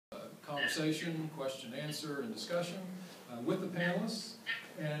conversation, question, answer, and discussion with the panelists.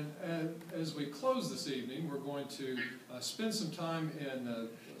 And as we close this evening, we're going to spend some time in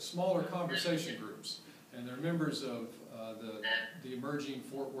smaller conversation groups. And there are members of the emerging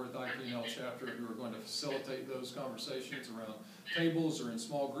Fort Worth IPNL chapter who are going to facilitate those conversations around tables or in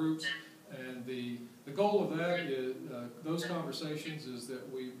small groups. And the goal of that is, those conversations is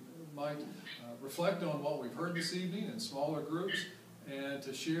that we might reflect on what we've heard this evening in smaller groups and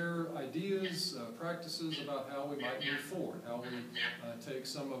to share ideas, practices about how we might move forward, how we take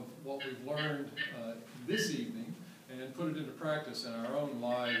some of what we've learned this evening and put it into practice in our own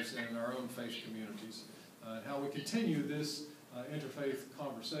lives and in our own faith communities, and how we continue this interfaith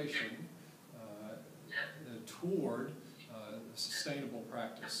conversation toward sustainable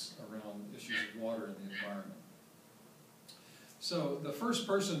practice around issues of water and the environment. So the first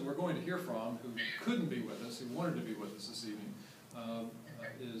person we're going to hear from who couldn't be with us, who wanted to be with us this evening,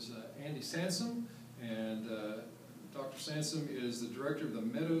 is Andy Sansom. And Dr. Sansom is the director of the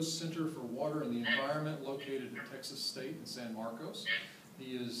Meadows Center for Water and the Environment located at Texas State in San Marcos.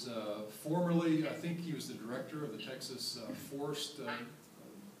 He is formerly, I think he was the director of the Texas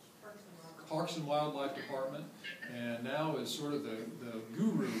Parks and Wildlife Department, and now is sort of the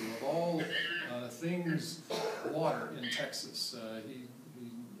guru of all things water in Texas. He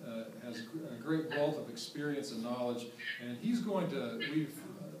has a great wealth of experience and knowledge, and he's going to, we've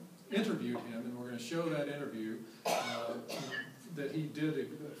interviewed him, and we're going to show that interview that he did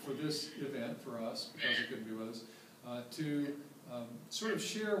for this event for us, because he couldn't be with us, to sort of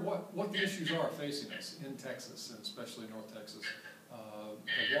share what the issues are facing us in Texas, and especially North Texas.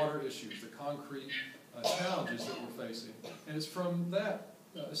 The water issues, the concrete challenges that we're facing. And it's from that,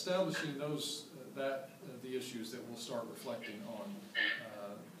 establishing those, the issues that we'll start reflecting on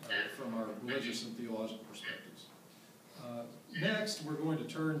from our religious and theological perspectives. Next, we're going to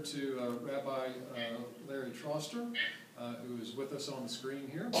turn to Rabbi Larry Troster, who is with us on the screen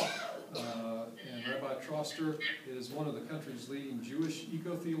here. And Rabbi Troster is one of the country's leading Jewish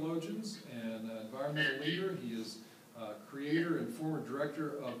eco-theologians and environmental leader. He is creator and former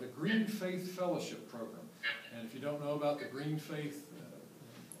director of the Green Faith Fellowship Program. And if you don't know about the Green Faith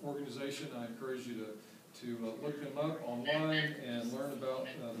organization, I encourage you to look them up online and learn about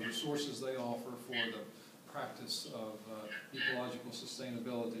the resources they offer for the practice of ecological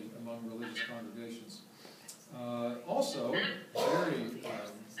sustainability among religious congregations. Also, very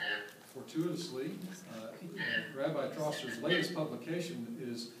fortuitously, Rabbi Troster's latest publication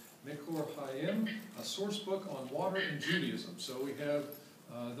is Mekor Hayim, a source book on water and Judaism. So we have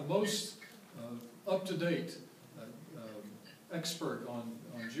the most up-to-date expert on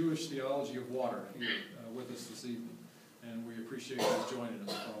Jewish theology of water here with us this evening. And we appreciate his joining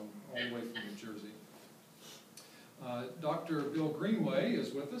us from all the way from New Jersey. Dr. Bill Greenway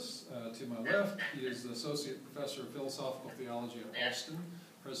is with us to my left. He is the Associate Professor of Philosophical Theology at Austin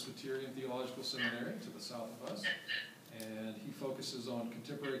Presbyterian Theological Seminary to the south of us. And he focuses on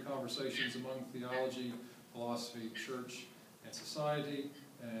contemporary conversations among theology, philosophy, church, and society.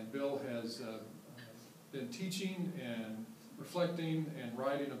 And Bill has been teaching and reflecting and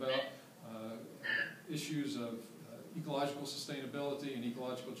writing about issues of ecological sustainability and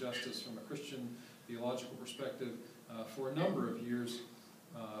ecological justice from a Christian theological perspective for a number of years.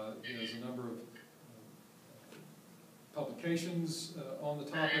 He has a number of publications on the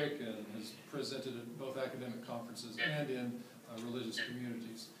topic and has presented at both academic conferences and in religious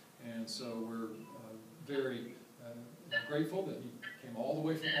communities. And so we're very grateful that he came all the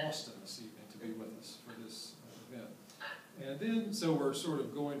way from Austin this evening to be with us for this event. And then, so we're sort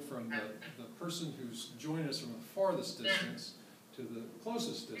of going from the person who's joining us from the farthest distance to the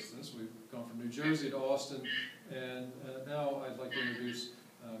closest distance. We've gone from New Jersey to Austin, and now I'd like to introduce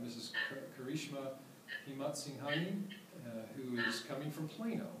Mrs. Karishma Himatsinghani, who is coming from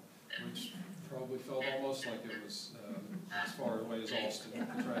Plano, which probably felt almost like it was as far away as Austin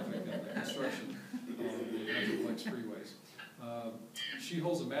with the traffic and the construction on the Metroplex freeways. She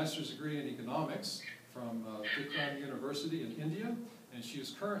holds a master's degree in economics from Vikram University in India, and she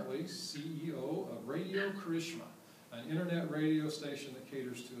is currently CEO of Radio Karishma, an internet radio station that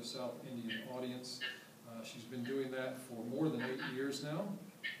caters to a South Indian audience. She's been doing that for more than 8 years now,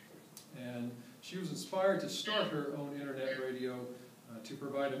 and she was inspired to start her own internet radio to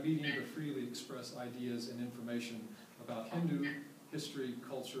provide a medium to freely express ideas and information about Hindu history,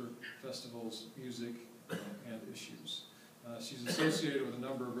 culture, festivals, music, and issues. She's associated with a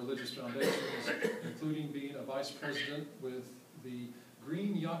number of religious foundations, including being a vice president with the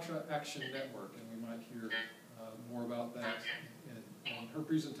Green Yatra Action Network, and we might hear more about that in her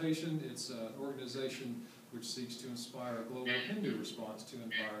presentation. It's an organization which seeks to inspire a global Hindu response to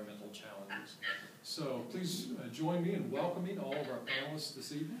environmental challenges. So please join me in welcoming all of our panelists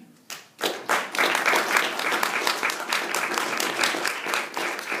this evening.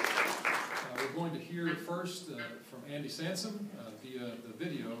 We're going to hear first from Andy Sansom via the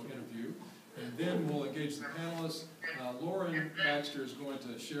video interview, and then we'll engage the panelists. Lauren Baxter is going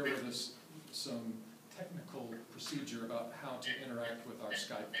to share with us some technical procedure about how to interact with our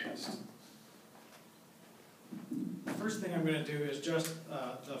Skype guest. The first thing I'm going to do is just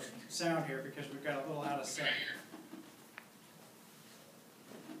the sound here because we've got a little out of sync.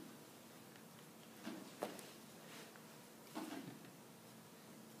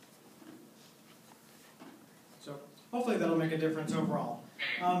 So hopefully that'll make a difference overall.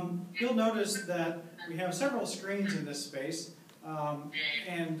 You'll notice that we have several screens in this space,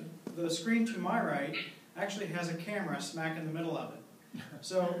 and the screen to my right actually has a camera smack in the middle of it.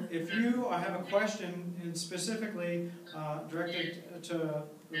 So if you have a question, and specifically directed to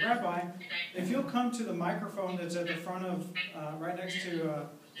the rabbi, if you'll come to the microphone that's at the front of, right next to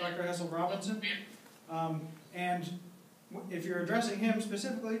Dr. Hessel Robinson, and if you're addressing him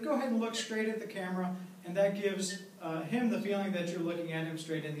specifically, go ahead and look straight at the camera, and that gives him the feeling that you're looking at him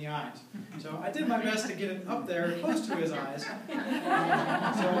straight in the eyes. So I did my best to get it up there close to his eyes.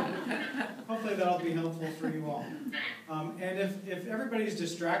 So hopefully that'll be helpful for you all. And if everybody's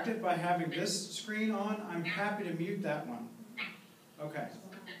distracted by having this screen on, I'm happy to mute that one. Okay.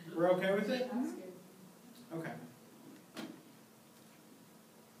 We're okay with it? Okay.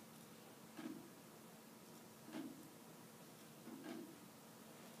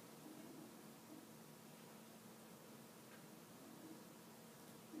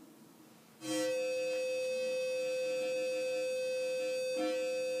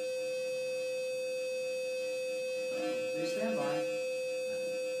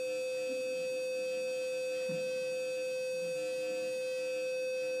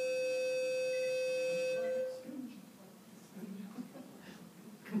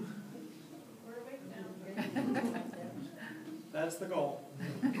 That's the goal.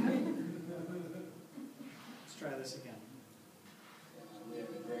 Let's try this again. We have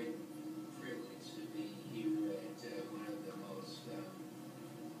a great privilege to be here at one of the most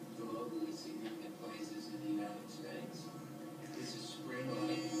globally significant places in the United States. This is Spring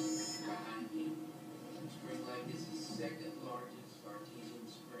Lake behind me. Spring Lake is the second largest artesian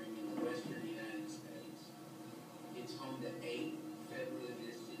spring in the western United States. It's home to 8 federally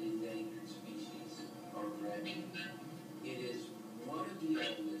listed endangered species or threatened. It is one of the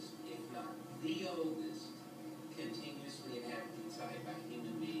oldest, if not the oldest, continuously inhabited site by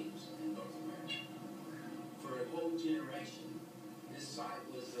human beings in North America. For a whole generation, this site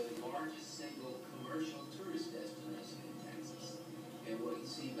was the largest single commercial tourist destination in Texas. And what you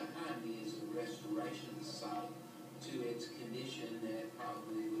see behind me is a restoration of the site to its condition that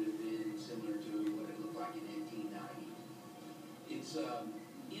probably would have been similar to what it looked like in 1890. It's,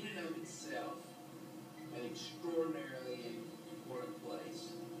 in and of itself, an extraordinarily important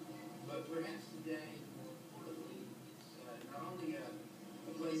place, but perhaps today, more importantly, it's not only a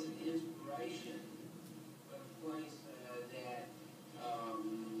place of inspiration, but a place that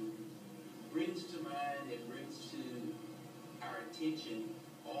brings to mind and brings to our attention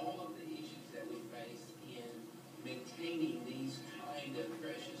all of the issues that we face in maintaining these kind of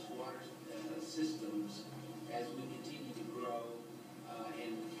precious water systems as we continue to grow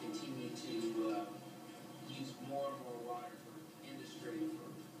and continue to use more and more water for industry, for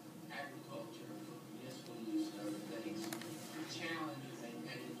agriculture, for municipal use and other things. The challenge of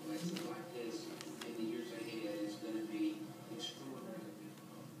maintaining places like this in the years ahead is going to be extraordinarily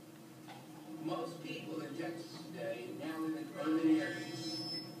difficult. Most people in Texas today, now live in urban areas,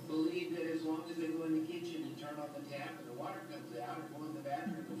 believe that as long as they go in the kitchen and turn on the tap and the water comes out, or go in the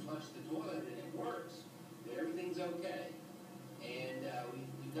bathroom and flush the toilet and it works, that everything's okay. And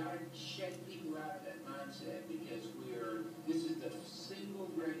we've got to shake people out of that mindset because this is the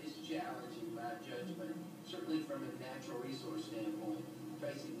single greatest challenge in my judgment, certainly from a natural resource standpoint,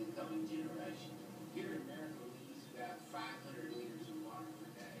 facing the coming generation. Here in America, we use about 500 liters of water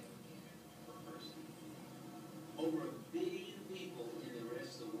per day per person. Over 1 billion people in the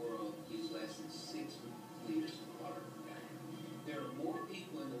rest of the world use less than 6 liters of water per day. There are more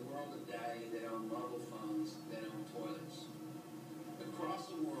people in the world today that own mobile phones than own toilets.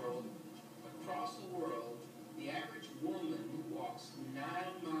 Across the world, the average woman walks 9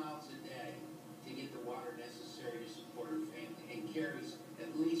 miles a day to get the water necessary to support her family and carries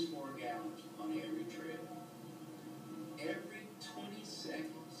at least 4 gallons on every trip. Every 20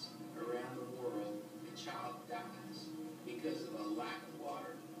 seconds around the world, a child dies because of a lack of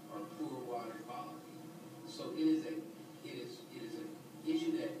water or poor water quality.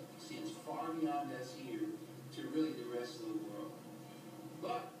 to really the rest of the world.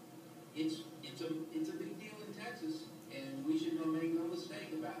 But it's a big deal in Texas, and we should make no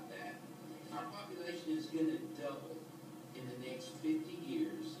mistake about that. Our population is going to double in the next 50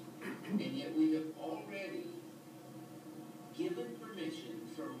 years, and yet we have already given permission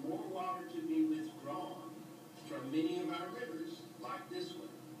for more water to be withdrawn from many of our rivers, like this one,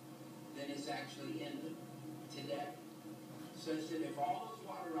 than is actually in them today. Such that if all those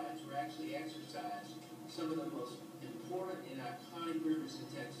water rights were actually exercised, some of the most important and iconic rivers in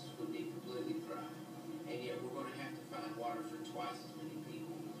Texas would be completely dry. And yet we're going to have to find water for twice as many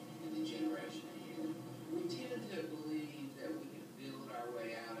people in the generation ahead. We tend to believe that we can build our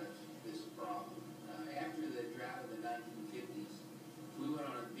way out of this problem. After the drought of the 1950s, we went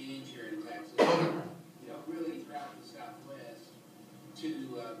on a binge here in Texas, really throughout the Southwest, to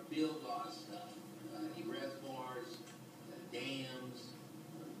build a lot of stuff. Reservoirs, dams,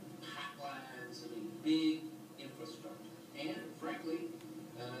 pipelines, big infrastructure. And frankly,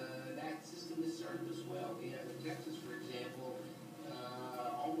 that system has served us well. We have in Texas, for example,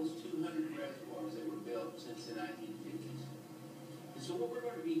 almost 200 reservoirs that were built since the 1950s. And so what we're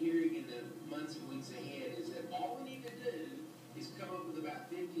going to be hearing in the months and weeks ahead is that all we need to do is come up with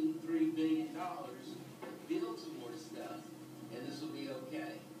about $53 billion, build some more stuff, and this will be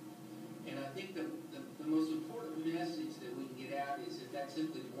okay. And I think the most important message that we can get out is that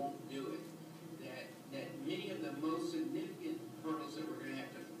simply won't do it. That many of the most significant hurdles that we're going to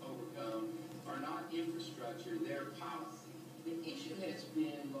have to overcome are not infrastructure, they're policy. The issue has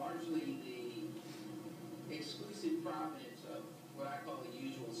been largely the exclusive province of what I call the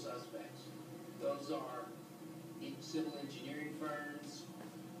usual suspects. Those are civil engineering firms,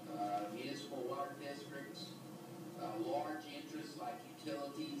 municipal water districts, large interests like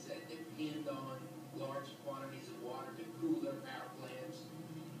utilities that depend on large quantities of water to cool their power plants.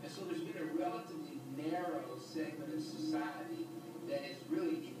 And so there's been a relatively narrow segment of society that is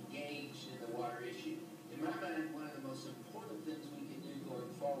really engaged in the water issue. In my mind, one of the most important things we can do going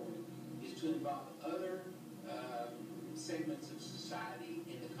forward is to involve other segments of society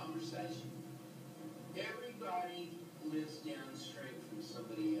in the conversation. Everybody lives downstream from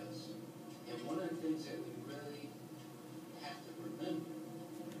somebody else. And one of the things that we really have to remember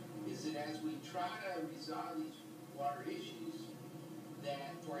is that as we try to resolve these water issues,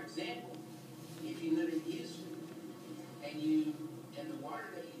 that, for example, if you live in Houston and the water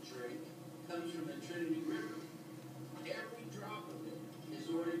that you drink comes from the Trinity River, every drop of it has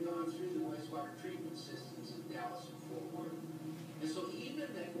already gone through the wastewater treatment systems of Dallas and Fort Worth. And so even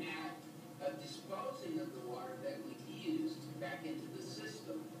the act of disposing of the water that we've used back into the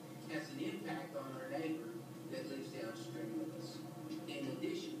system has an impact on our neighbor that lives downstream of us, in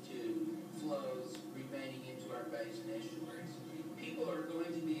addition to flows remaining into our basin estuaries. People are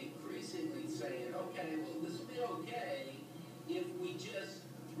going to be increasingly saying, okay, well, this will be okay if we just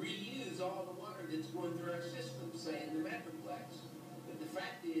reuse all the water that's going through our system, say in the Metroplex. But the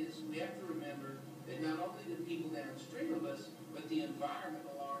fact is, we have to remember that not only the people downstream of us, but the environment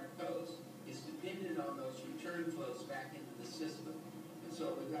along our coast is dependent on those return flows back into the system. And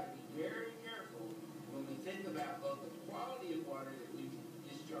so we've got to be very careful when we think about both the quality of water that we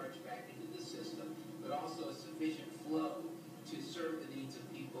discharge back into the system, but also a sufficient flow to serve the needs of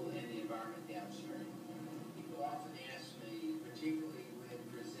people and the environment downstream. People often ask me, particularly when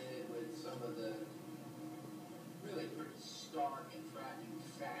presented with some of the really pretty stark and frightening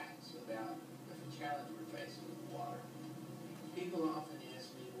facts about the challenge we're facing with water, people often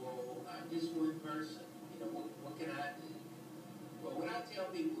ask me, well, I'm just one person. What can I do? Well, what I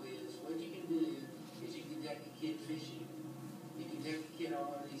tell people is, what you can do is you can take a kid fishing. You can take a kid on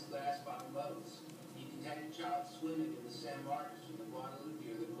one of these glass bottom boats. You can take a child swimming in the San Marcos or the Guadalupe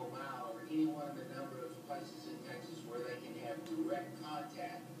or the Comal or any one of the number of places in Texas where they can have direct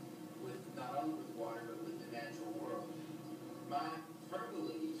contact with not only with water but with the natural world. My firm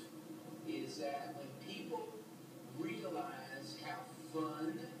belief is that when people realize how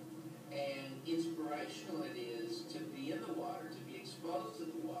fun and inspirational it is to be in the water, to be exposed to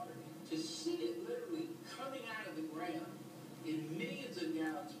the water, to see it literally coming out of the ground in millions of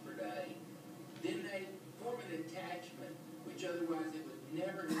gallons per day, then they form an attachment which otherwise they would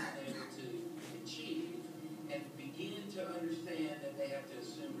never have been able to achieve, and begin to understand that they have to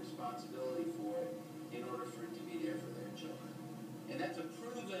assume responsibility for it in order for it to be there for their children. And that's a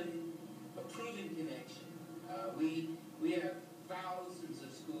proven connection. We have thousands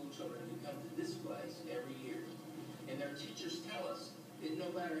of school children who come to this place every year, and their teachers tell us that no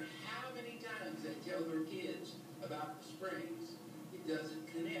matter how many times they tell their kids about the springs, it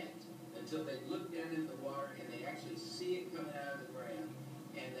doesn't connect until they look down in the water and they actually see it coming out of the ground,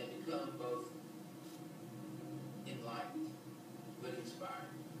 and they become both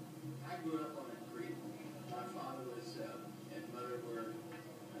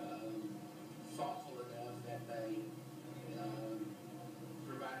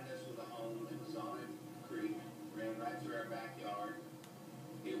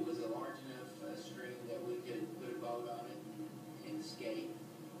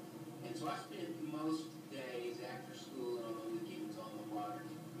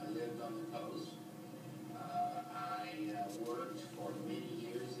on the coast. I worked for many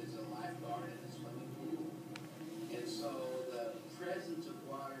years as a lifeguard in a swimming pool. And so the presence of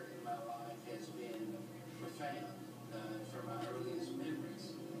water in my life has been profound from my earliest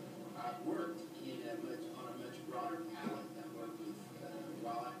memories. I've worked on a much broader palette. I've worked with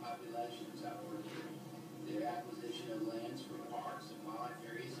wildlife populations. I've worked with the acquisition of lands for parks and wildlife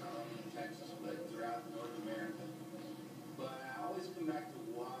areas, not only in Texas, but throughout North America. But I always come back to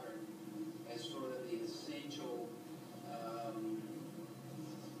water as sort of the essential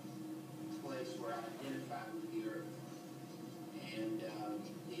place where I identify with the earth. And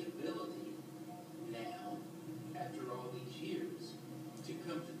the ability now, after all these years, to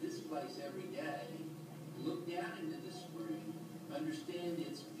come to this place every day, look down into the spring, understand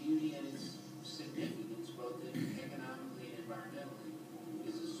its beauty and its significance, both economically and environmentally,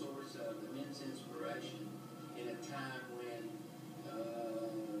 is a source of immense inspiration in a time when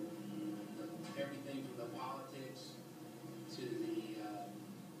everything from the politics to the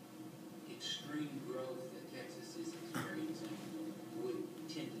extreme growth that Texas is experiencing would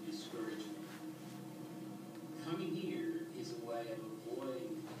tend to discourage me. Coming here is a way of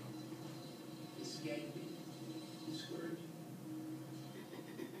avoiding, escaping discouragement.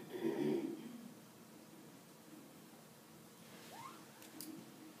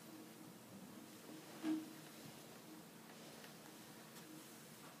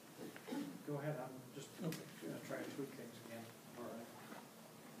 Go ahead, I'm just going to try to tweak things again. All right.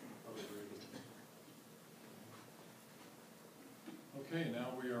 Okay, now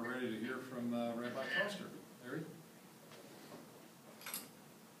we are ready to hear from Rabbi Foster. Larry?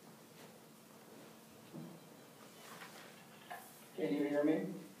 Can you hear me?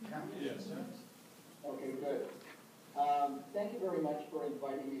 Yes. Okay, good. Thank you very much for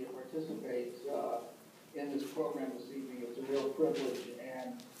inviting me to participate in this program this evening. It's a real privilege,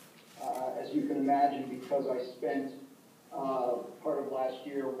 and as you can imagine, because I spent part of last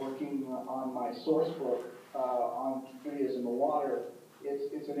year working on my source book on Judaism and water,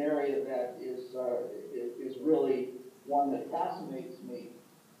 it's an area that is really one that fascinates me.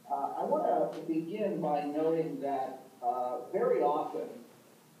 I want to begin by noting that very often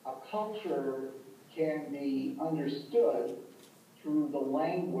a culture can be understood through the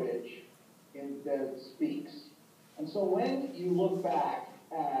language that it speaks. And so when you look back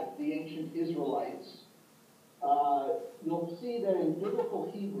at the ancient Israelites, you'll see that in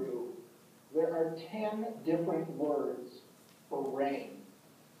biblical Hebrew, there are 10 different words for rain.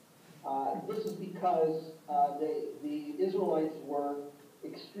 This is because the Israelites were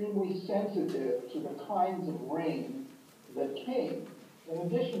extremely sensitive to the kinds of rain that came. In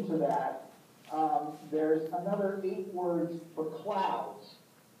addition to that, there's another 8 words for clouds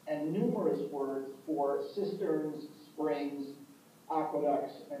and numerous words for cisterns, springs,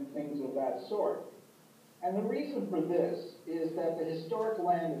 aqueducts, and things of that sort. And the reason for this is that the historic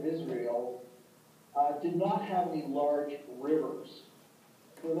land of Israel did not have any large rivers.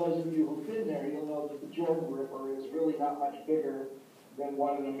 For those of you who've been there, you'll know that the Jordan River is really not much bigger than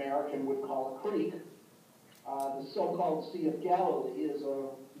what an American would call a creek. The so-called Sea of Galilee is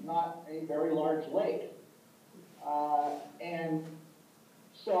not a very large lake. And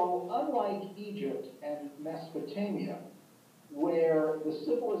so unlike Egypt and Mesopotamia, where the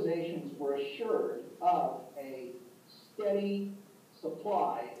civilizations were assured of a steady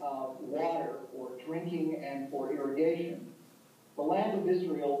supply of water for drinking and for irrigation, the land of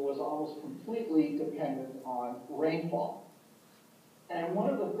Israel was almost completely dependent on rainfall. And one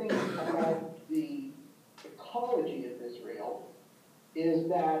of the things about the ecology of Israel is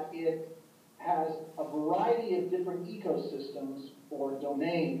that it has a variety of different ecosystems or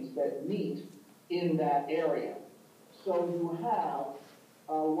domains that meet in that area. So you have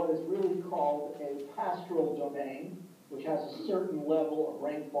what is really called a pastoral domain, which has a certain level of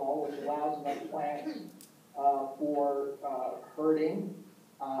rainfall, which allows enough plants for herding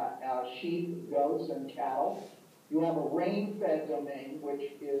sheep, goats, and cattle. You have a rain-fed domain,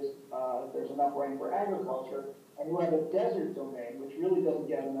 which is there's enough rain for agriculture, and you have a desert domain, which really doesn't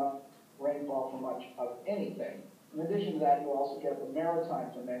get enough rainfall for much of anything. In addition to that, you also get the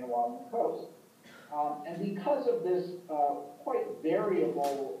maritime domain along the coast. And because of this quite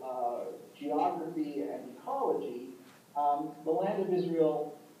variable geography and ecology, the land of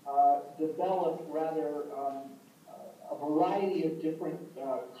Israel developed rather a variety of different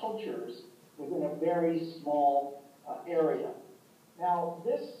cultures within a very small area. Now,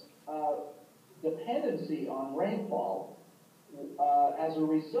 this dependency on rainfall, as a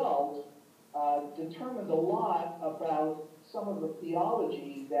result, determined a lot about some of the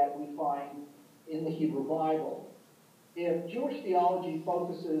theology that we find in the Hebrew Bible. if Jewish theology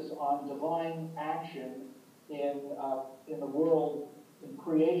focuses on divine action in the world, in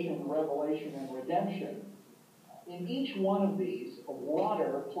creation, revelation, and redemption, in each one of these,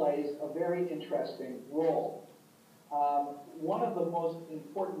 water plays a very interesting role. One of the most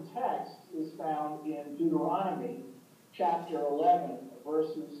important texts is found in Deuteronomy chapter 11,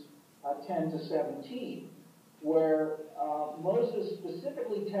 verses 10 to 17, where Moses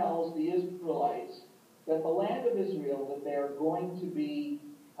specifically tells the Israelites that the land of Israel that they are going to be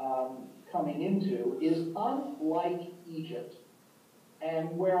coming into is unlike Egypt.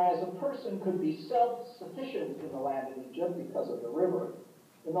 And whereas a person could be self-sufficient in the land of Egypt because of the river,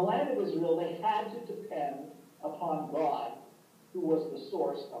 in the land of Israel they had to depend upon God, who was the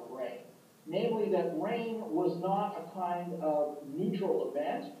source of rain. Namely, that rain was not a kind of neutral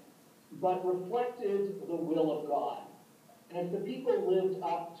event, but reflected the will of God. And if the people lived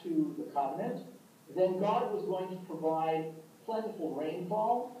up to the covenant, then God was going to provide plentiful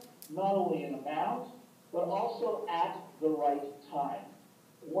rainfall, not only in amount, but also at the right time.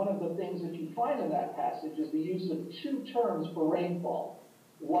 One of the things that you find in that passage is the use of two terms for rainfall.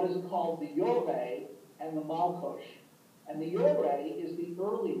 What is called the Yoreh and the Malkosh. And the Yoreh is the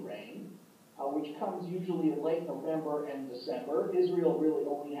early rain, which comes usually in late November and December. Israel really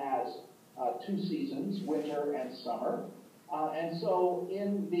only has 2 seasons, winter and summer. And so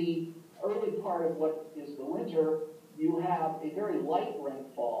in the early part of what is the winter, you have a very light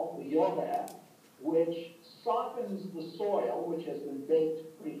rainfall, the Yoreh, which softens the soil, which has been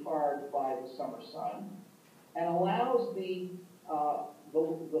baked pretty hard by the summer sun, and allows the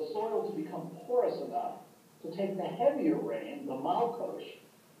soil to become porous enough to take the heavier rain, the Malkosh,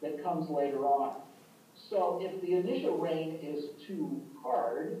 that comes later on. So if the initial rain is too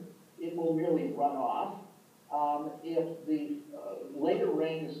hard, it will merely run off. If the later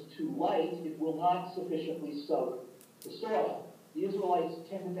rain is too light, it will not sufficiently soak the soil. The Israelites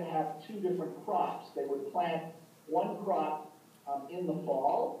tended to have 2 different crops. They would plant one crop in the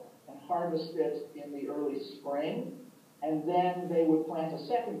fall and harvest it in the early spring, and then they would plant a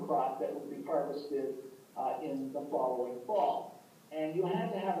second crop that would be harvested in the following fall. And you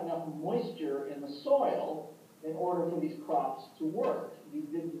had to have enough moisture in the soil in order for these crops to work. You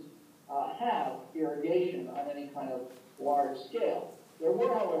didn't have irrigation on any kind of large scale. There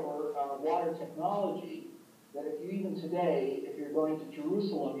were, however, water technology that if you even today, if you're going to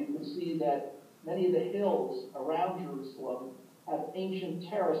Jerusalem, you can see that many of the hills around Jerusalem have ancient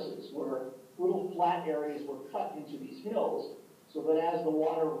terraces where little flat areas were cut into these hills so that as the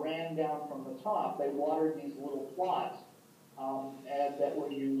water ran down from the top, they watered these little plots that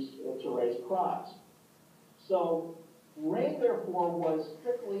were used to raise crops. So rain, therefore, was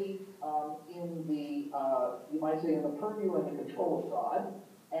strictly in the, you might say, in the purview and the control of God,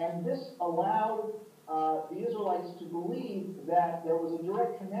 and this allowed the Israelites to believe that there was a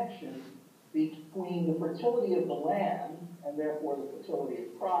direct connection between the fertility of the land, and therefore the fertility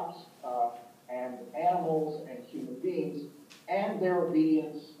of crops and animals and human beings, and their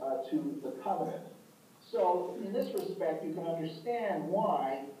obedience to the covenant. So in this respect, you can understand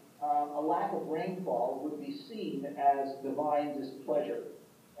why a lack of rainfall would be seen as divine displeasure.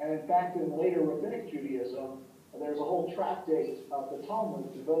 And in fact, in later rabbinic Judaism, there's a whole tractate of the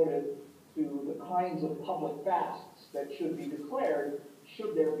Talmud devoted to the kinds of public fasts that should be declared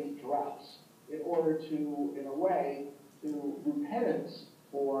should there be droughts, in order to, in a way, to do penance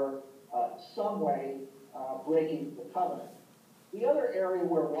for some way breaking the covenant. The other area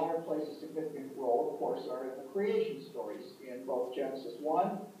where water plays a significant role, of course, are in the creation stories in both Genesis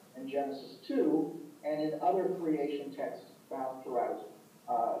 1 and Genesis 2, and in other creation texts found throughout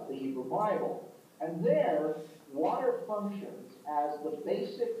the Hebrew Bible. And there, water functions as the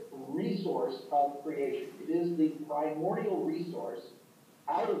basic resource of creation. It is the primordial resource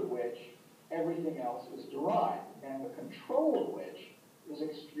out of which everything else is derived, and the control of which is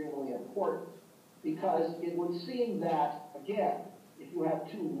extremely important. Because it would seem that, again, if you have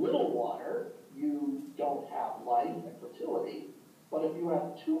too little water, you don't have life and fertility. But if you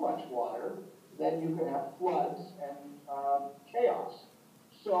have too much water, then you can have floods and chaos.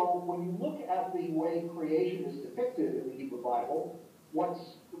 So when you look at the way creation is depicted in the Hebrew Bible, what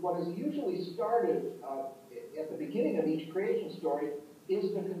is usually started at the beginning of each creation story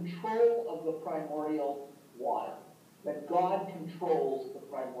is the control of the primordial water. That God controls the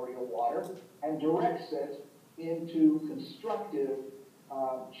primordial water and directs it into constructive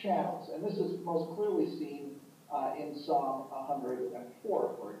channels. And this is most clearly seen in Psalm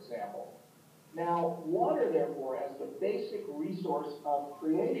 104, for example. Now, water, therefore, as the basic resource of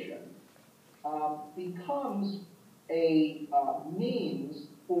creation, becomes a means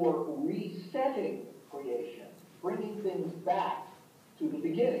for resetting creation bringing things back to the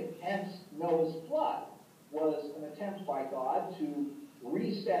beginning. Hence, Noah's flood was an attempt by God to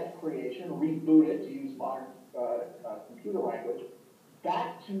reset creation, reboot it, to use modern computer language,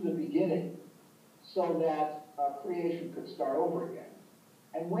 back to the beginning so that creation could start over again.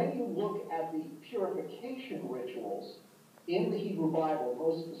 And when you look at the purification rituals in the Hebrew Bible,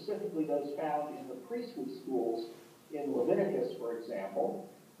 most specifically those found in the priestly schools in Leviticus, for example,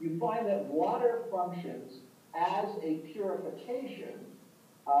 you find that water functions as a purification,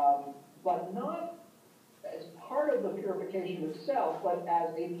 but not as part of the purification itself, but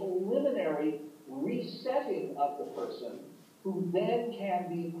as a preliminary resetting of the person who then can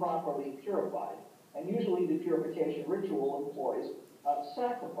be properly purified. And usually the purification ritual employs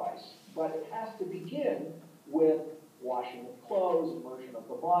sacrifice, but it has to begin with washing of clothes, immersion of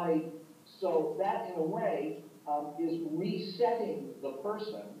the body. So that, in a way, is resetting the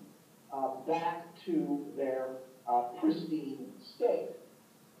person back to their pristine state.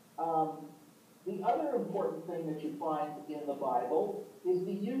 The other important thing that you find in the Bible is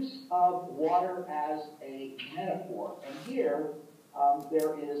the use of water as a metaphor. And here,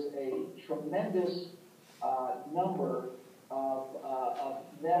 there is a tremendous number of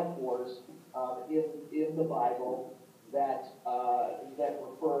metaphors in the Bible that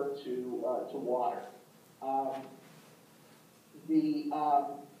refer to water.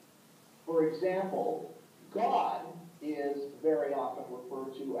 For example, God is very often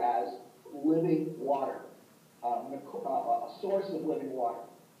referred to as living water, a source of living water.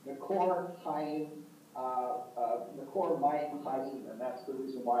 Makor Chaim, Makor Mayim Chaim, and that's the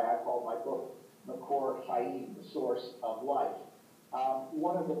reason why I call my book Makor Chaim, the source of life.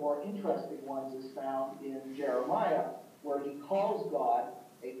 One of the more interesting ones is found in Jeremiah, where he calls God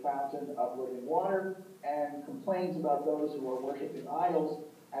a fountain of living water and complains about those who are worshiping idols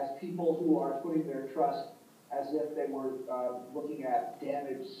as people who are putting their trust as if they were looking at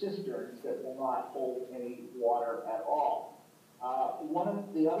damaged cisterns that will not hold any water at all. One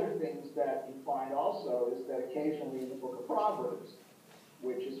of the other things that you find also is that occasionally in the book of Proverbs,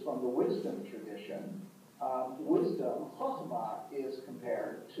 which is from the wisdom tradition, wisdom, chokhmah, is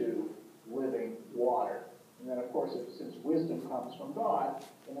compared to living water. And then, of course, since wisdom comes from God,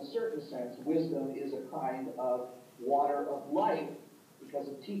 in a certain sense, wisdom is a kind of water of life because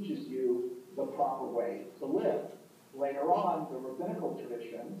it teaches you the proper way to live. Later on, the rabbinical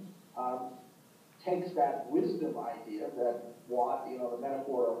tradition takes that wisdom idea, that the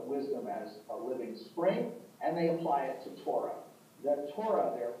metaphor of wisdom as a living spring, and they apply it to Torah. That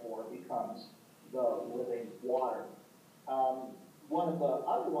Torah, therefore, becomes the living water. One of the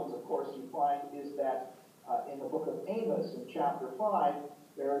other ones, of course, you find is that in the book of Amos, in chapter 5,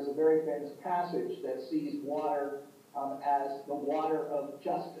 there is a very famous passage that sees water as the water of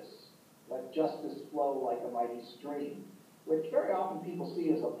justice. Let justice flow like a mighty stream, which very often people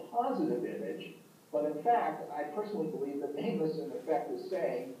see as a positive image, but in fact, I personally believe that Amos, in effect, is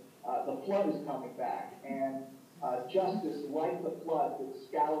saying the flood is coming back, and justice, like the flood that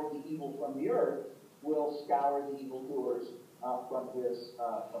scoured the evil from the earth, will scour the evildoers from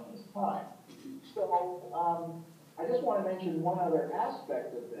his time. So I just want to mention one other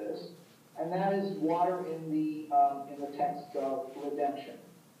aspect of this, and that is water in the text of redemption.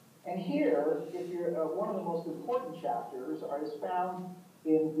 And here, if you're one of the most important chapters is found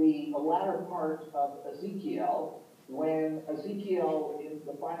in the latter part of Ezekiel, when Ezekiel, in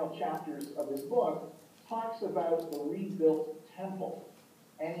the final chapters of his book, talks about the rebuilt temple.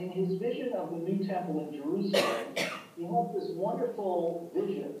 And in his vision of the new temple in Jerusalem, he has this wonderful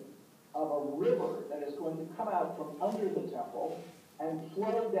vision of a river that is going to come out from under the temple and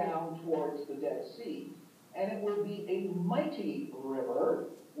flow down towards the Dead Sea. And it will be a mighty river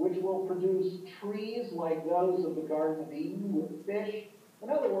which will produce trees like those of the Garden of Eden with fish. In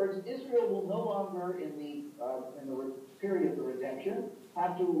other words, Israel will no longer, in the period of the redemption,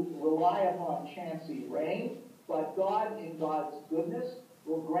 have to rely upon chancy rain, but God, in God's goodness,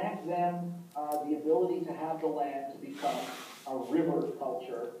 will grant them the ability to have the land to become a river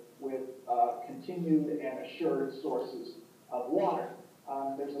culture with continued and assured sources of water.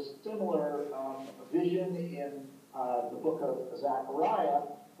 There's a similar vision in the book of Zechariah,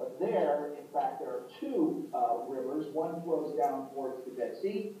 but there, in fact, there are two rivers. One flows down towards the Dead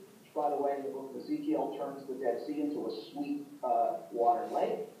Sea, which, by the way, in the book of Ezekiel turns the Dead Sea into a sweet water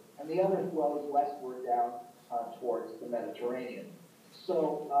lake, and the other flows westward down towards the Mediterranean.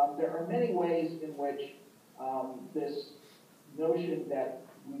 So there are many ways in which this notion that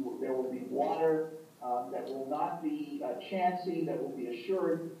there will be water that will not be chancy, that will be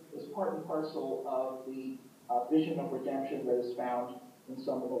assured, is part and parcel of the vision of redemption that is found in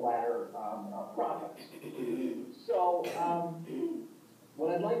some of the latter prophets. So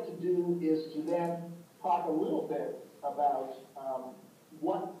what I'd like to do is to then talk a little bit about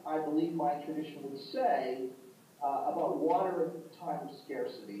what I believe my tradition would say about water in time of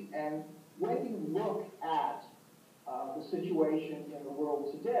scarcity. And when you look at the situation in the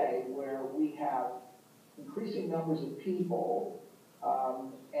world today, where we have increasing numbers of people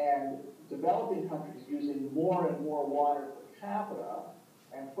and developing countries using more and more water per capita,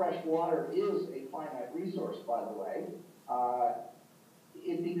 and fresh water is a finite resource, by the way,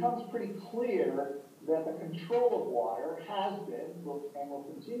 it becomes pretty clear that the control of water has been, and will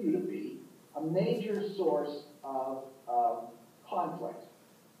continue to be, a major source of conflict.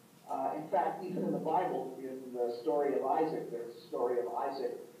 In fact, even in the Bible, in the story of Isaac, there's a story of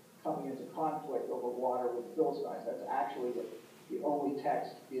Isaac coming into conflict over water with the Philistines. That's actually the only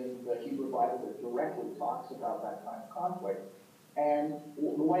text in the Hebrew Bible that directly talks about that kind of conflict. And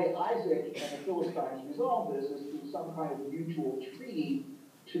the way Isaac and the Philistines resolve this is through some kind of mutual treaty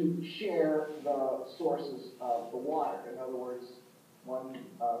to share the sources of the water. In other words, one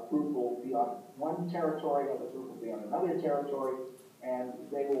group will be on one territory, another group will be on another territory, and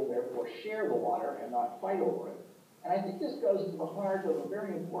they will therefore share the water and not fight over it. And I think this goes to the heart of a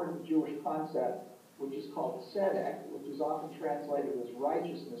very important Jewish concept, which is called tzedek, which is often translated as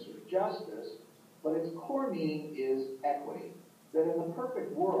righteousness or justice, but its core meaning is equity. That in the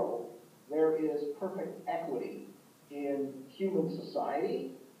perfect world, there is perfect equity in human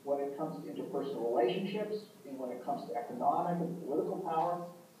society when it comes to interpersonal relationships, and when it comes to economic and political power,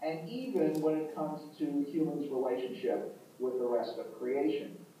 and even when it comes to humans' relationship with the rest of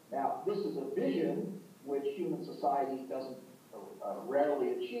creation. Now, this is a vision which human society doesn't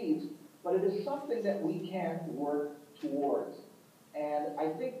rarely achieves, but it is something that we can work towards. And I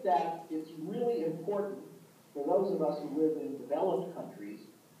think that it's really important for those of us who live in developed countries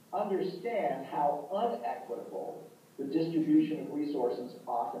understand how unequitable the distribution of resources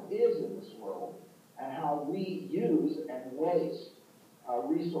often is in this world, and how we use and waste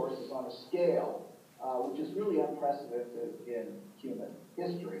resources on a scale which is really unprecedented in human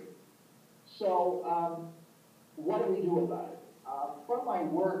history. So what do we do about it? From my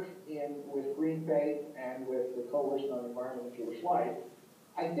work with Green Faith and with the Coalition on Environment and Jewish Life,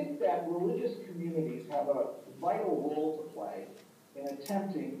 I think that religious communities have a vital role to play in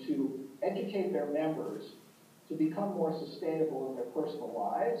attempting to educate their members to become more sustainable in their personal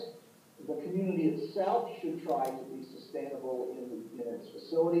lives. The community itself should try to be sustainable in its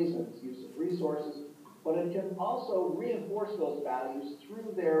facilities and its use of resources, but it can also reinforce those values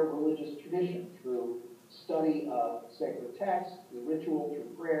through their religious tradition, through study of sacred texts, through ritual,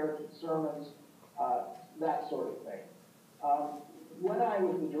 through prayer, through sermons, that sort of thing. When I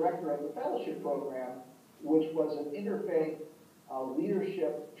was the director of the fellowship program, which was an interfaith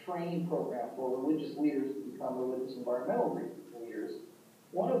leadership training program for religious leaders to become religious environmental leaders,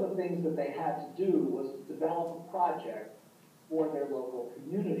 one of the things that they had to do was to develop a project for their local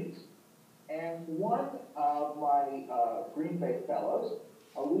communities. And one of my Green Faith fellows,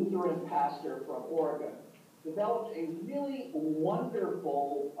 a Lutheran pastor from Oregon, developed a really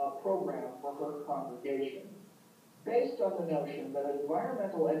wonderful program for her congregation based on the notion that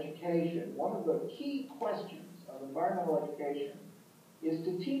environmental education, one of the key questions of environmental education is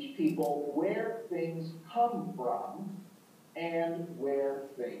to teach people where things come from and where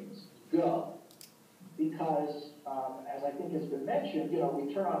things go. Because, as I think has been mentioned,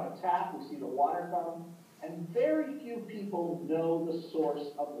 we turn on a tap, we see the water come, and very few people know the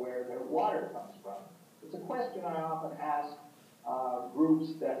source of where their water comes from. It's a question I often ask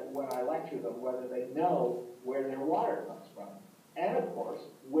groups that when I lecture them, whether they know where their water comes from. And of course,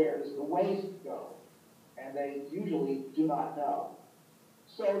 where does the waste go? And they usually do not know.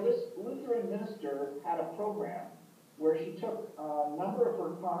 So this Lutheran minister had a program where she took a number of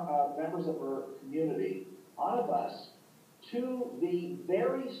her members of her community on a bus to the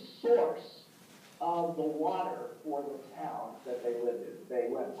very source of the water for the town that they lived in. They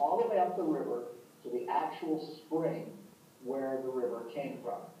went all the way up the river to the actual spring where the river came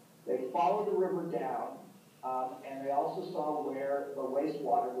from. They followed the river down, and they also saw where the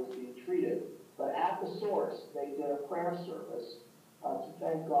wastewater was being treated. But at the source, they did a prayer service to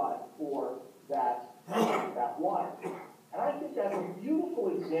thank God for that water. And I think that's a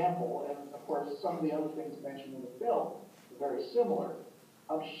beautiful example, and of course some of the other things mentioned in the film are very similar,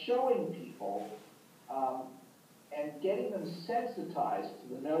 of showing people and getting them sensitized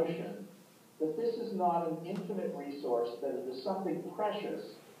to the notion that this is not an infinite resource, that it is something precious,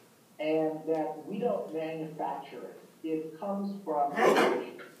 and that we don't manufacture it. It comes from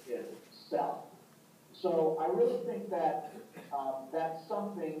creation itself. So I really think that that's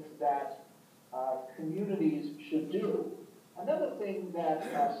something that communities should do. Another thing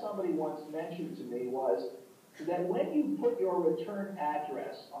that somebody once mentioned to me was that when you put your return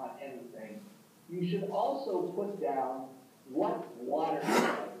address on anything, you should also put down what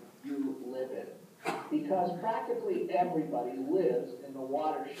watershed you live in. Because practically everybody lives in the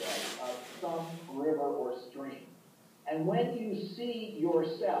watershed of some river or stream. And when you see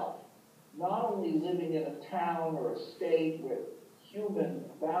yourself not only living in a town or a state with human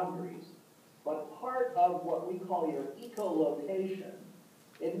boundaries, but part of what we call your ecolocation,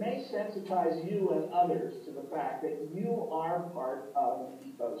 it may sensitize you and others to the fact that you are part of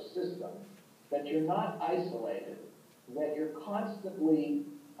an ecosystem, that you're not isolated, that you're constantly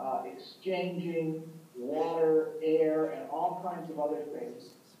exchanging water, air, and all kinds of other things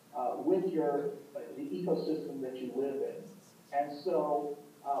with the ecosystem that you live in. And so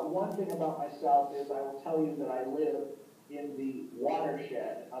one thing about myself is I will tell you that I live in the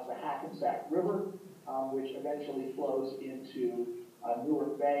watershed of the Hackensack River, which eventually flows into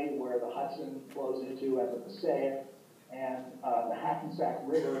Newark Bay, where the Hudson flows into, and the Passaic. And the Hackensack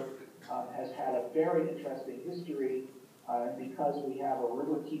River has had a very interesting history. Because we have a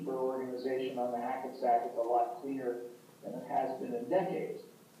riverkeeper organization on the Hackensack, it's a lot cleaner than it has been in decades.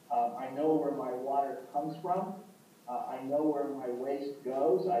 I know where my water comes from. I know where my waste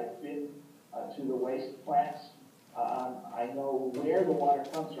goes. I've been to the waste plants. I know where the water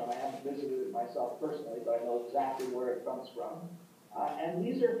comes from. I haven't visited it myself personally, but I know exactly where it comes from. And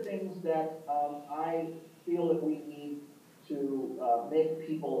these are things that I feel that we need to make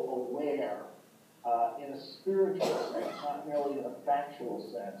people aware in a spiritual sense, not merely in a factual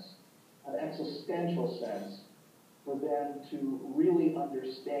sense, an existential sense, for them to really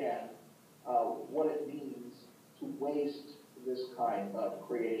understand what it means to waste this kind of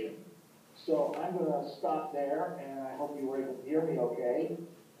creation. So I'm going to stop there, and I hope you were able to hear me okay,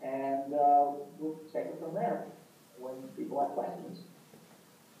 and we'll take it from there when people have questions.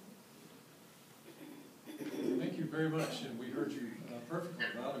 Thank you very much, and we heard you perfectly,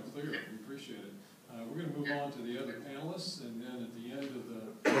 loud and clear. We appreciate it. We're going to move on to the other panelists, and then at the end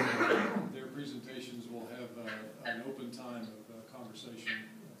of their presentations, we'll have an open time of conversation,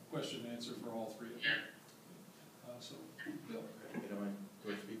 question and answer for all three of them. So, Bill.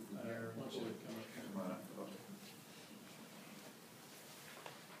 Why don't you come up?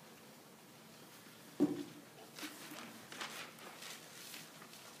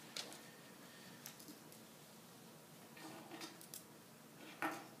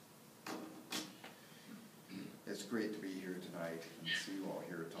 It's great to be here tonight and see you all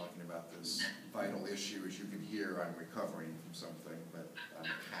here talking about this vital issue. As you can hear, I'm recovering from something, but I'm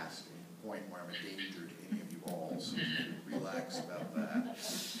past any point where I'm a danger to any of you all, so relax about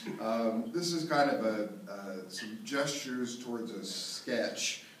that. This is kind of some gestures towards a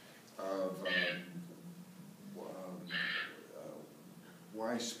sketch of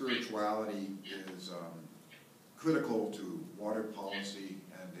why spirituality is critical to water policy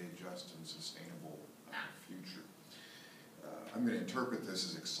and a just and sustainable future. I'm going to interpret this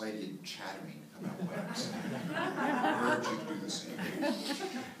as excited chattering about what I'm saying. I urge you to do the same.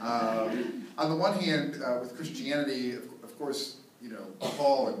 On the one hand, with Christianity, of course, you know,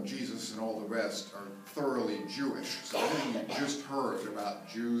 Paul and Jesus and all the rest are thoroughly Jewish. So everything you just heard about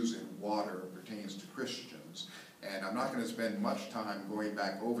Jews and water pertains to Christians. And I'm not going to spend much time going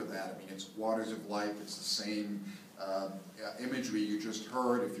back over that. I mean, it's waters of life. It's the same imagery you just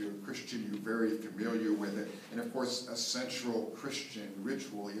heard. If you're a Christian, you're very familiar with it. And of course, a central Christian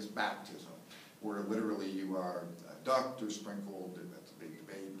ritual is baptism, where literally you are ducked or sprinkled, and that's a big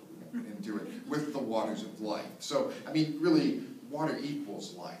debate, but we won't get into it, with the waters of life. So, I mean, really, water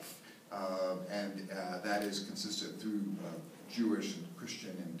equals life. And that is consistent through Jewish and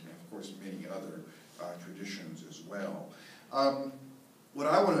Christian and, of course, many other traditions as well. What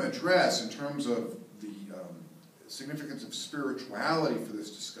I want to address in terms of the significance of spirituality for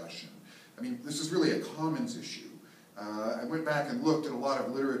this discussion, I mean, this is really a commons issue. I went back and looked at a lot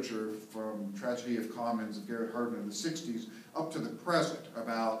of literature from Tragedy of Commons of Garrett Hardin in the 60s up to the present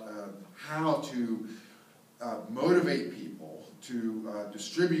about how to motivate people to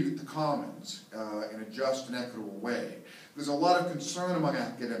distribute the commons in a just and equitable way. There's a lot of concern among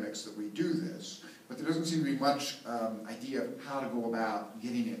academics that we do this, but there doesn't seem to be much idea of how to go about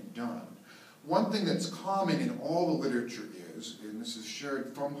getting it done. One thing that's common in all the literature is, and this is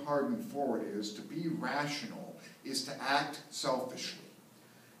shared from Hardin forward, is to be rational is to act selfishly.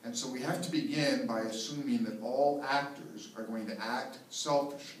 And so we have to begin by assuming that all actors are going to act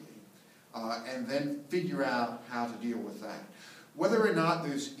selfishly and then figure out how to deal with that. Whether or not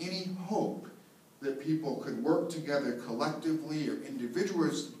there's any hope that people could work together collectively or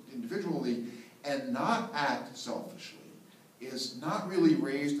individually and not act selfishly is not really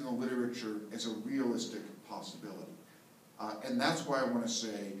raised in the literature as a realistic possibility. And that's why I want to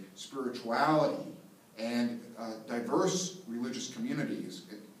say spirituality and diverse religious communities,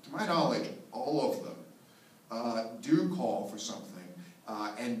 to my knowledge, all of them, do call for something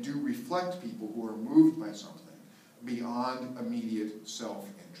and do reflect people who are moved by something beyond immediate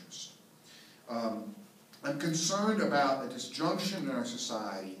self-interest. I'm concerned about a disjunction in our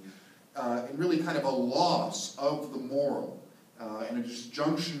society and really kind of a loss of the moral and a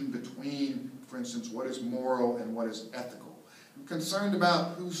disjunction between, for instance, what is moral and what is ethical. I'm concerned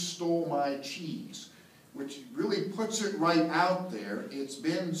about who stole my cheese, which really puts it right out there. It's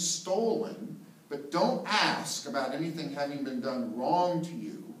been stolen, but don't ask about anything having been done wrong to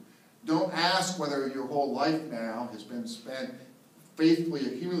you. Don't ask whether your whole life now has been spent faithfully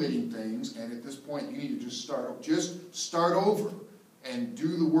accumulating things, and at this point you need to just start over and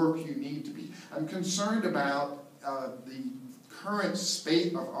do the work you need to be. I'm concerned about the current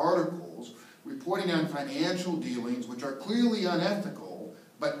spate of articles reporting on financial dealings which are clearly unethical,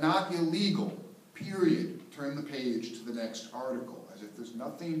 but not illegal, period. Turn the page to the next article, as if there's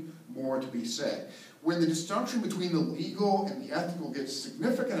nothing more to be said. When the disjunction between the legal and the ethical gets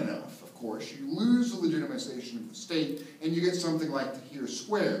significant enough, of course, you lose the legitimization of the state, and you get something like the here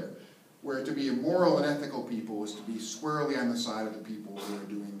square, where to be a moral and ethical people is to be squarely on the side of the people who are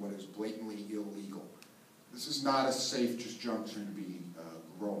doing what is blatantly illegal. This is not a safe disjunction to be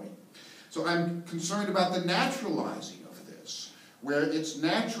growing. So I'm concerned about the naturalizing of this, where it's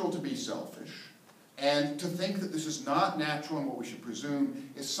natural to be selfish, and to think that this is not natural and what we should presume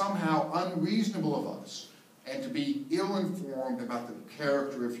is somehow unreasonable of us, and to be ill-informed about the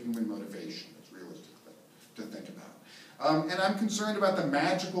character of human motivation. It's realistic to think about. And I'm concerned about the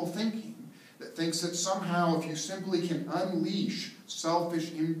magical thinking that thinks that somehow if you simply can unleash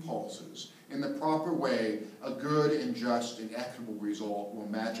selfish impulses in the proper way, a good and just and equitable result will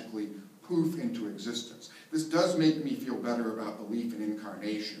magically poof into existence. This does make me feel better about belief in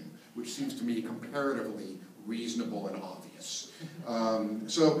incarnation, which seems to me comparatively reasonable and obvious.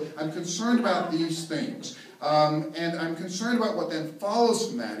 So I'm concerned about these things. And I'm concerned about what then follows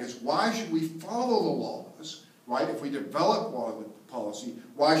from that is, why should we follow the laws, right? If we develop law policy,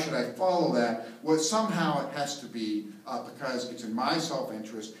 why should I follow that? Well, somehow it has to be because it's in my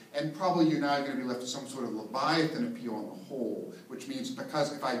self-interest, and probably you're now going to be left with some sort of Leviathan appeal on the whole, which means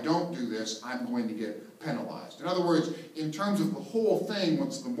because if I don't do this, I'm going to get penalized. In other words, in terms of the whole thing,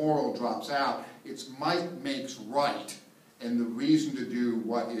 once the moral drops out, it's might makes right, and the reason to do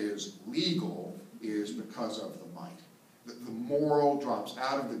what is legal is because of the might. The moral drops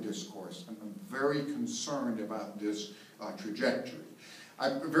out of the discourse, and I'm very concerned about this trajectory.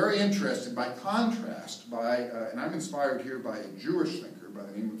 I'm very interested, by contrast, and I'm inspired here by a Jewish thinker by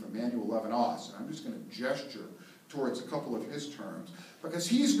the name of Emanuel Levinas, and I'm just going to gesture towards a couple of his terms, because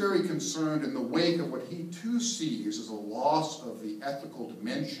he's very concerned in the wake of what he too sees as a loss of the ethical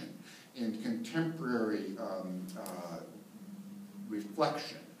dimension in contemporary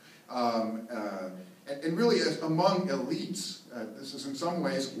reflection. And really, among elites, this is in some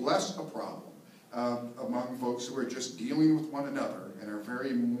ways less a problem among folks who are just dealing with one another and are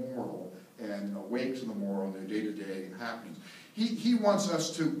very moral and awake to the moral in their day-to-day happenings. He wants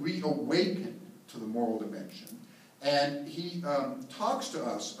us to reawaken to the moral dimension, and he talks to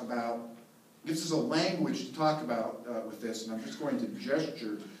us about, this is a language to talk about with this, and I'm just going to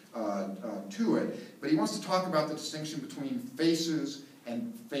gesture to it, but he wants to talk about the distinction between faces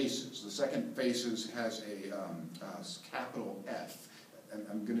and faces. The second faces has a capital F. And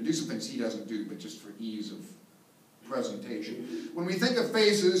I'm going to do some things he doesn't do, but just for ease of presentation. When we think of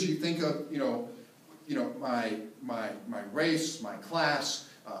faces, you think of, my race, my class,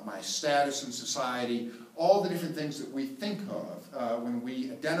 my status in society, all the different things that we think of when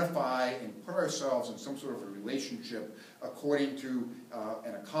we identify and put ourselves in some sort of a relationship according to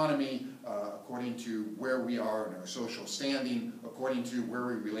an economy, according to where we are in our social standing, according to where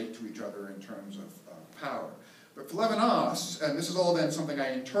we relate to each other in terms of power. But for Levinas, and this is all then something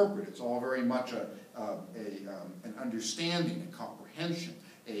I interpret, it's all very much an understanding, a comprehension,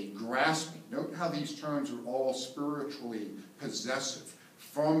 a grasping. Note how these terms are all spiritually possessive,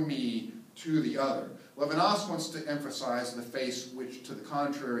 from me to the other. Levinas wants to emphasize the face which, to the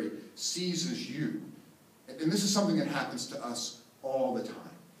contrary, seizes you. And this is something that happens to us all the time.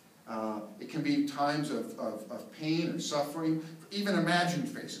 It can be times of pain or suffering, even imagined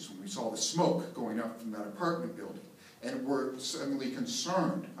faces, when we saw the smoke going up from that apartment building, and we're suddenly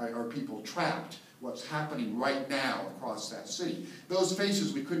concerned. Are people trapped? what's happening right now across that city. Those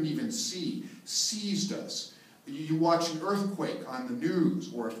faces we couldn't even see seized us. You watch an earthquake on the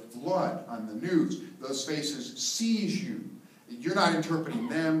news or a flood on the news. Those faces seize you. You're not interpreting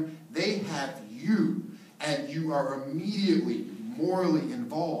them. They have you. And you are immediately morally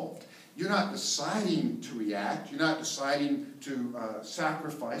involved. You're not deciding to react. You're not deciding to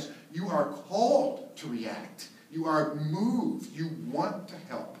sacrifice. You are called to react. You are moved. You want to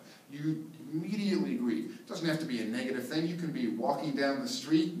help. You immediately agree. It doesn't have to be a negative thing. You can be walking down the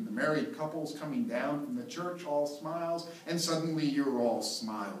street and the married couple's coming down from the church, all smiles, and suddenly you're all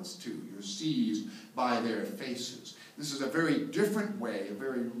smiles too. You're seized by their faces. This is a very different way, a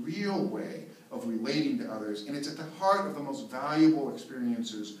very real way of relating to others, and it's at the heart of the most valuable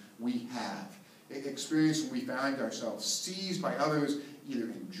experiences we have. An experience when we find ourselves seized by others, either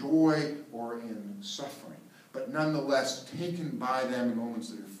in joy or in suffering, but nonetheless taken by them in moments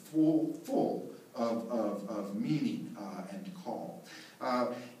that are full of meaning and call.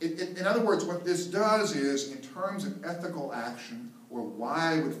 In other words, what this does is, in terms of ethical action, or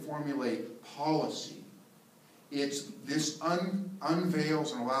why I would formulate policy, this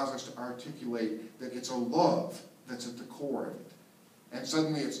unveils and allows us to articulate that it's a love that's at the core of it. And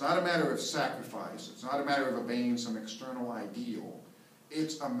suddenly it's not a matter of sacrifice, it's not a matter of obeying some external ideal,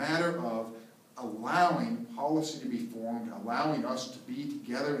 it's a matter of allowing policy to be formed, allowing us to be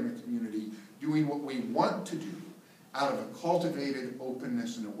together in a community, doing what we want to do out of a cultivated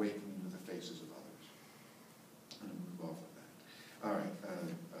openness and awakening to the faces of others. I'm going to move off of that. All right.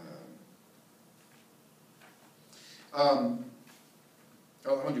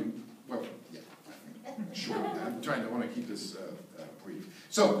 I want to do, well, yeah, sure. I want to keep this brief.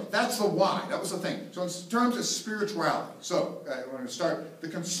 So that's the why. That was the thing. So in terms of spirituality, so I want to start. The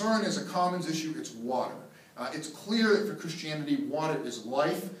concern is a commons issue. It's water. It's clear that for Christianity, water is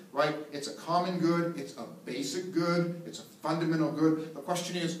life, right? It's a common good. It's a basic good. It's a fundamental good. The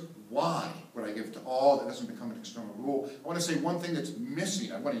question is, why would I give it to all? That doesn't become an external rule. I want to say one thing that's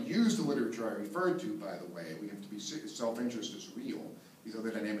missing. I want to use the literature I referred to, by the way. We have to be self-interest is real. These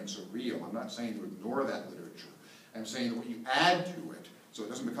other dynamics are real. I'm not saying to ignore that literature. I'm saying that what you add to it, so it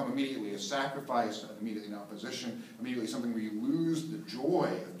doesn't become immediately a sacrifice, immediately an opposition, immediately something where you lose the joy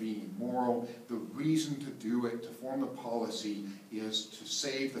of being moral. The reason to do it, to form the policy, is to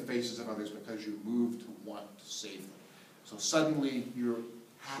save the faces of others because you move to want to save them. So suddenly you're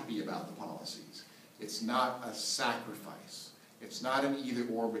happy about the policies. It's not a sacrifice. It's not an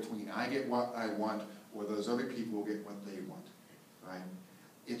either-or between I get what I want or those other people will get what they want, right?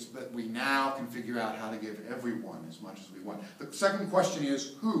 It's that we now can figure out how to give everyone as much as we want. The second question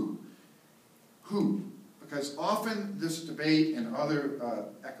is who? Who? Because often this debate and other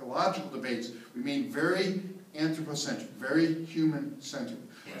ecological debates remain very anthropocentric, very human-centered.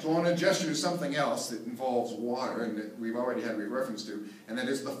 So I want to gesture to something else that involves water and that we've already had a reference to, and that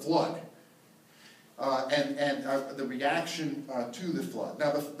is the flood. And the reaction to the flood.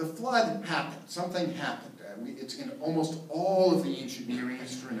 Now the flood happened, something happened. It's in almost all of the ancient Near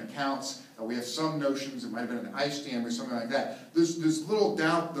Eastern accounts. We have some notions it might have been an ice dam or something like that. There's little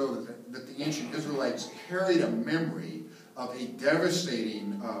doubt, though, that the ancient Israelites carried a memory of a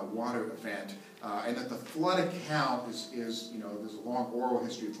devastating water event, and that the flood account is there's a long oral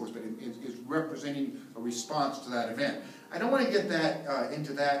history, of course, but is representing a response to that event. I don't want to get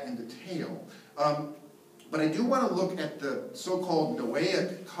into that in detail, but I do want to look at the so-called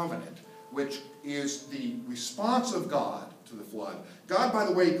Noahic covenant, which is the response of God to the flood. God, by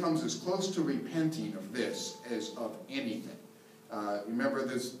the way, comes as close to repenting of this as of anything. Remember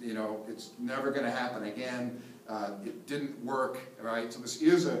this, it's never going to happen again. It didn't work, right? So this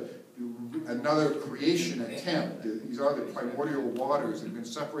is another creation attempt. These are the primordial waters that have been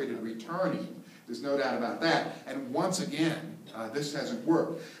separated returning. There's no doubt about that. And once again, this hasn't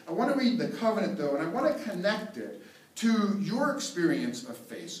worked. I want to read the covenant, though, and I want to connect it to your experience of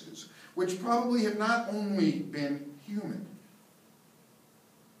faces, which probably have not only been human.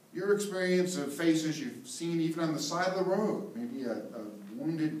 Your experience of faces you've seen even on the side of the road, maybe a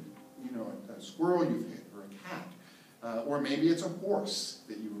wounded, a squirrel you've hit, or a cat, or maybe it's a horse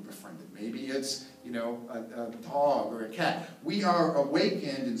that you were befriended. Maybe it's, a dog or a cat. We are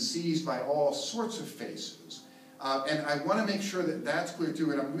awakened and seized by all sorts of faces, and I want to make sure that that's clear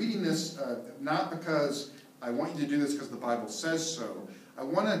too. And I'm reading this not because I want you to do this because the Bible says so. I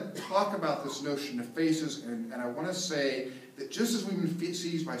want to talk about this notion of faces, and I want to say that just as we've been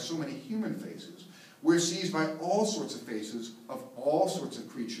seized by so many human faces, we're seized by all sorts of faces of all sorts of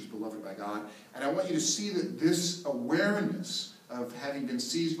creatures beloved by God. And I want you to see that this awareness of having been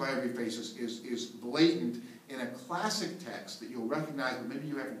seized by every faces is blatant in a classic text that you'll recognize, but maybe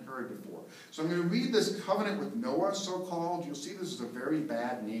you haven't heard before. So I'm going to read this covenant with Noah, so-called. You'll see this is a very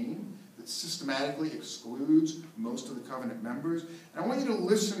bad name that systematically excludes most of the covenant members. And I want you to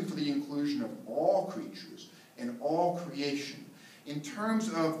listen for the inclusion of all creatures and all creation in terms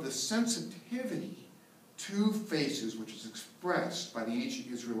of the sensitivity to faces which is expressed by the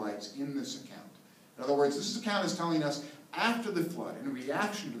ancient Israelites in this account. In other words, this account is telling us after the flood, in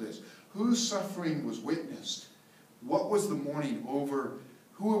reaction to this, whose suffering was witnessed? What was the mourning over?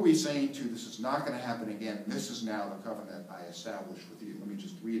 Who are we saying to, this is not going to happen again? This is now the covenant I established with you. Let me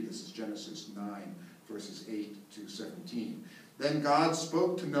just read this. It's Genesis 9, verses 8 to 17. Then God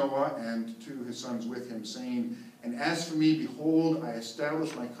spoke to Noah and to his sons with him, saying, and as for me, behold, I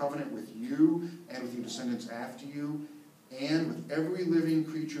establish my covenant with you and with your descendants after you, and with every living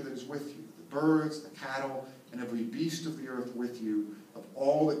creature that is with you, the birds, the cattle, and every beast of the earth with you, of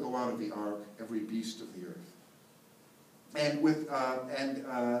all that go out of the ark, every beast of the earth.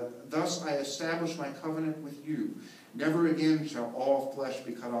 Thus I establish my covenant with you. Never again shall all flesh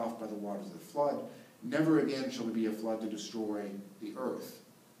be cut off by the waters of the flood. Never again shall there be a flood to destroy the earth.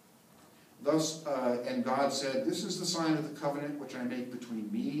 Thus, and God said, this is the sign of the covenant which I make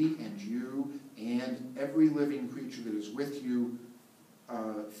between me and you and every living creature that is with you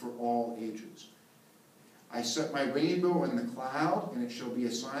for all ages. I set my rainbow in the cloud, and it shall be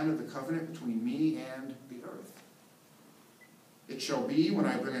a sign of the covenant between me and the earth. It shall be when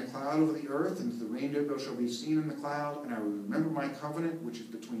I bring a cloud over the earth, and the rainbow shall be seen in the cloud, and I will remember my covenant, which is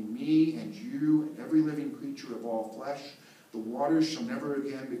between me and you and every living creature of all flesh. The waters shall never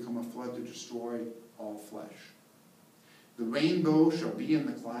again become a flood to destroy all flesh. The rainbow shall be in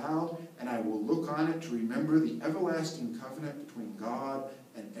the cloud, and I will look on it to remember the everlasting covenant between God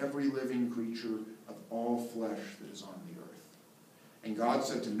and every living creature of all flesh that is on the earth. And God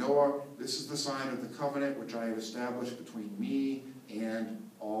said to Noah, this is the sign of the covenant which I have established between me and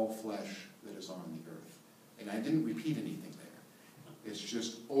all flesh that is on the earth. And I didn't repeat anything there. It's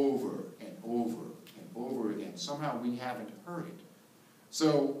just over and over and over again. Somehow we haven't heard it.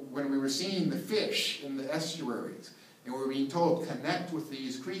 So when we were seeing the fish in the estuaries, and we were being told, connect with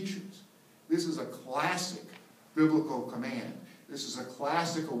these creatures, this is a classic biblical command. This is a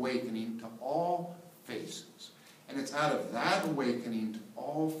classic awakening to all faces. And it's out of that awakening to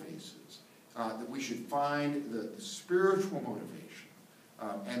all faces that we should find the spiritual motivation,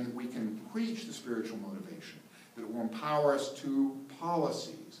 and that we can preach the spiritual motivation, that will empower us to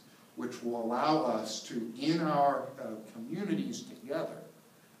policies which will allow us to, in our communities together,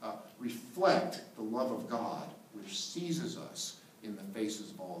 reflect the love of God which seizes us in the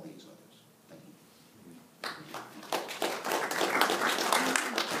faces of all these others. Thank you.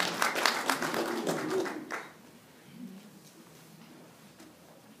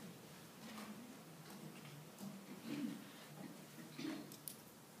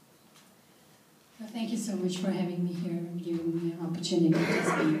 Thank you so much for having me here and giving me an opportunity to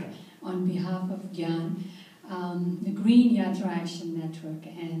speak on behalf of GYAN, the Green Yatra Action Network,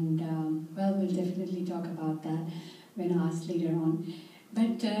 and well, we'll definitely talk about that when asked later on.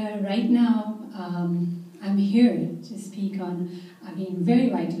 But right now, I'm here to speak on, again, very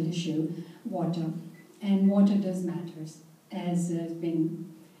vital issue, water. And water does matter, as has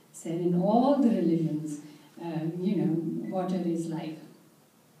been said in all the religions. Water is life.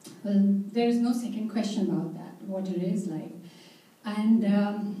 Well, there is no second question about that. Water is life. And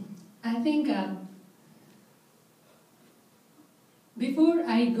I think before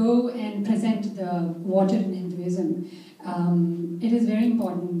I go and present the water in Hinduism, it is very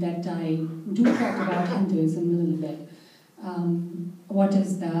important that I do talk about Hinduism a little bit. What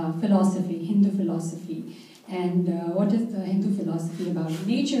is the philosophy, Hindu philosophy, and what is the Hindu philosophy about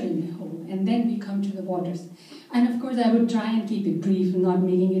nature in the whole, and then we come to the waters. And of course, I would try and keep it brief, not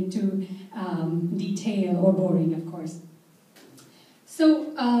making it too detailed or boring, of course.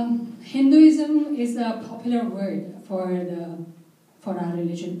 So, Hinduism is a popular word for our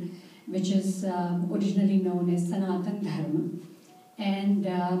religion, which is originally known as Sanatan Dharma. And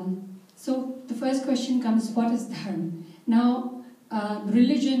so the first question comes, what is Dharma? Now,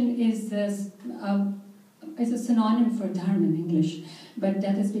 religion is a synonym for Dharma in English, but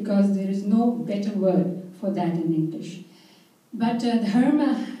that is because there is no better word for that in English. But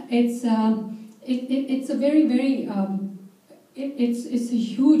Dharma, it's a very, very, it's a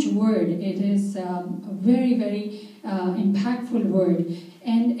huge word. It is a very, very impactful word.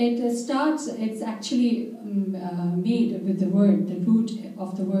 And it's actually made with the word, the root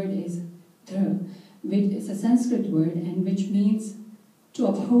of the word is dra, which is a Sanskrit word, and which means to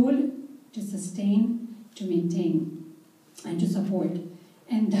uphold, to sustain, to maintain, and to support.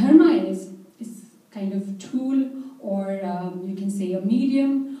 And dharma is kind of tool, or you can say a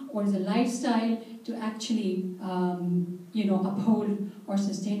medium, or as a lifestyle to actually uphold or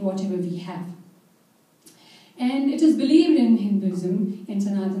sustain whatever we have. And it is believed in Hinduism, in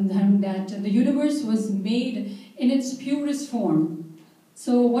Sanatana Dharma, that the universe was made in its purest form.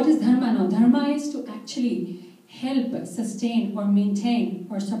 So what is Dharma now? Dharma is to actually help, sustain, or maintain,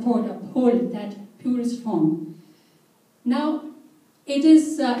 or support, uphold that purest form. Now, it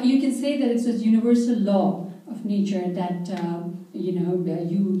is, you can say that it's a universal law of nature that,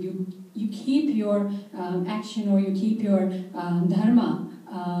 you keep your action, or you keep your dharma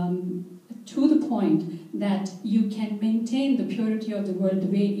to the point that you can maintain the purity of the world the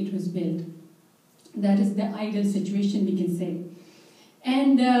way it was built. That is the ideal situation, we can say.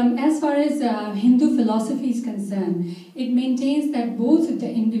 And as far as Hindu philosophy is concerned, it maintains that both the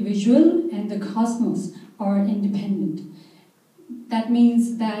individual and the cosmos are independent. That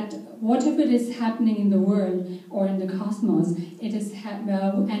means that whatever is happening in the world or in the cosmos, it is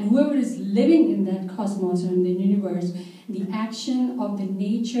and whoever is living in that cosmos or in the universe, the action of the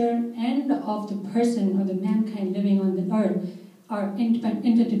nature and of the person or the mankind living on the earth are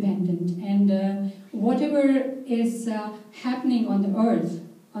interdependent. And whatever is happening on the earth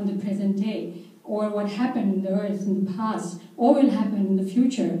on the present day, or what happened in the earth in the past, or will happen in the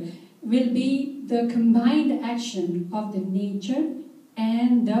future, will be the combined action of the nature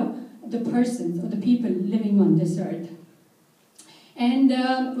and the persons or the people living on this earth. And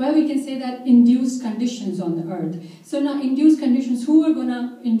well, we can say that induced conditions on the earth. So now induced conditions, who are going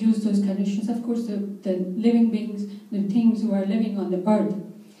to induce those conditions? Of course, the living beings, the things who are living on the earth.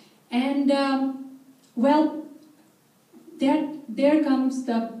 And well, there comes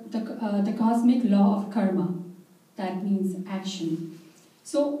the cosmic law of karma. That means action.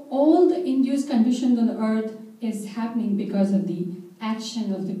 So all the induced conditions on the earth is happening because of the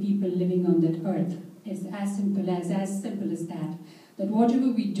action of the people living on that earth. It's as simple as that. That whatever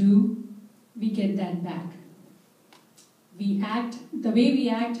we do, we get that back. We act, the way we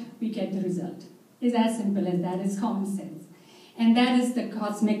act, we get the result. It's as simple as that. It's common sense. And that is the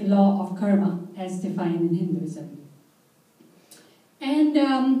cosmic law of karma as defined in Hinduism. And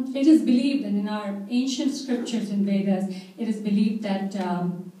it is believed, and in our ancient scriptures in Vedas, it is believed that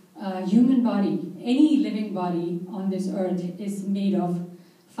human body, any living body on this earth, is made of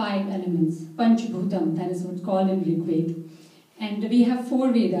 5 elements. Panchbhutam, that is what's called in Rig Veda. And we have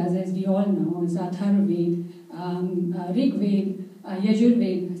 4 Vedas, as we all know, is Atharva Veda, Rig Veda, Yajur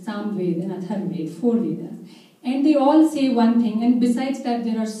Veda, Sam Veda, and Atharva Veda, 4 Vedas. And they all say one thing, and besides that,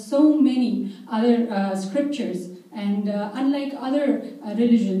 there are so many other scriptures. And unlike other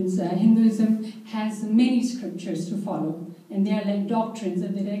religions, Hinduism has many scriptures to follow. And they are like doctrines,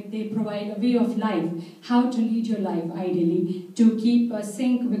 and they provide a way of life, how to lead your life ideally, to keep a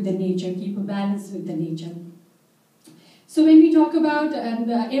sync with the nature, keep a balance with the nature. So when we talk about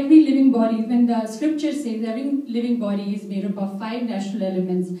every living body, when the scripture says every living body is made up of 5 natural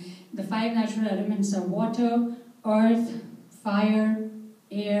elements, the 5 natural elements are water, earth, fire,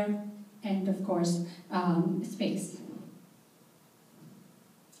 air, and of course, space.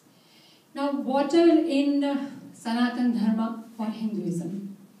 Now, water in Sanatana Dharma or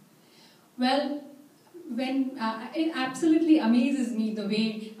Hinduism. Well, when it absolutely amazes me the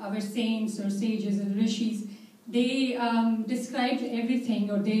way our saints or sages and rishis, they described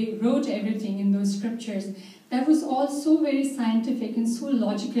everything, or they wrote everything in those scriptures. That was all so very scientific and so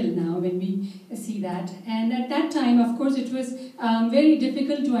logical now when we see that. And at that time, of course, it was very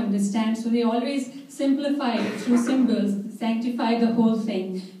difficult to understand, so they always simplified it through symbols, sanctify the whole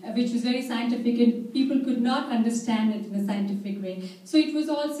thing, which was very scientific, and people could not understand it in a scientific way. So it was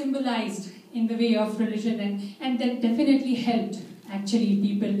all symbolized in the way of religion, and that definitely helped, actually,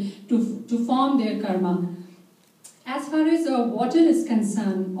 people to form their karma. As far as water is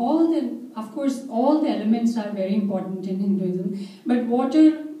concerned, of course, all the elements are very important in Hinduism, but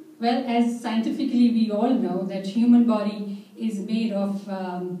water, well, as scientifically we all know that human body is made of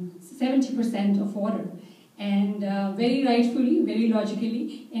 70% of water. And very rightfully, very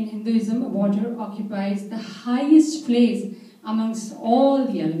logically, in Hinduism, water occupies the highest place amongst all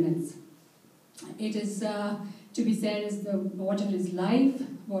the elements. It is to be said as the water is life,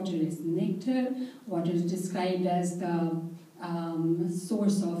 water is nectar, water is described as the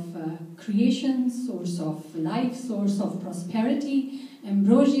source of creation, source of life, source of prosperity,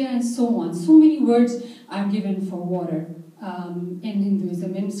 ambrosia, and so on. So many words are given for water in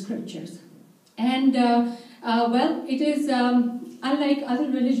Hinduism, in scriptures. And well, it is unlike other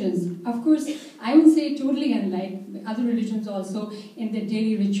religions. Of course, I would say totally unlike other religions also. In the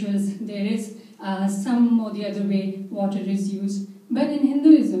daily rituals, there is some or the other way water is used. But in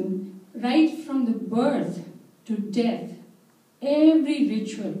Hinduism, right from the birth to death, every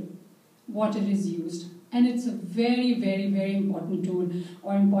ritual, water is used. And it's a very, very, very important tool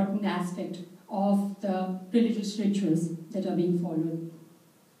or important aspect of the religious rituals that are being followed.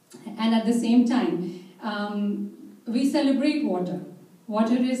 And at the same time, we celebrate water.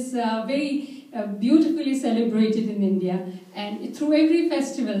 Water is very beautifully celebrated in India, and through every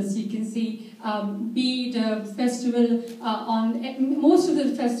festivals you can see, be it a festival most of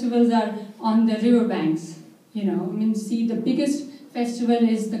the festivals are on the river banks. You know, I mean, see, the biggest festival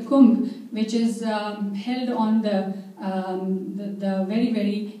is the Kumbh, which is held on the very,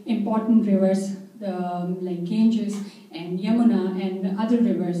 very important rivers, like Ganges and Yamuna and other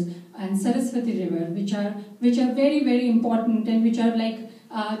rivers, and Saraswati River, which are very, very important, and which are like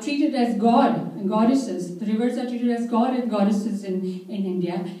treated as god and goddesses. The rivers are treated as god and goddesses in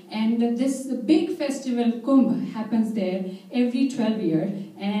India. And this big festival, Kumbh, happens there every 12 years,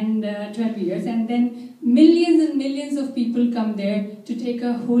 and then millions and millions of people come there to take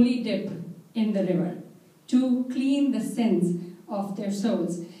a holy dip in the river, to clean the sins of their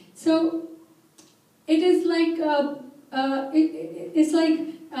souls. So it is like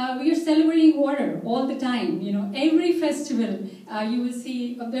we are celebrating water all the time. You know, every festival you will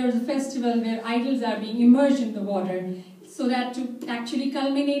see there is a festival where idols are being immersed in the water, so that to actually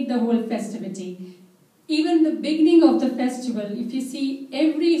culminate the whole festivity. Even the beginning of the festival, if you see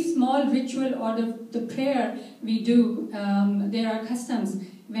every small ritual or the prayer we do, there are customs.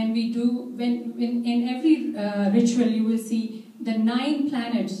 When in every ritual you will see the 9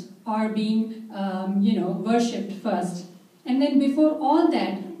 planets are being worshipped first. And then before all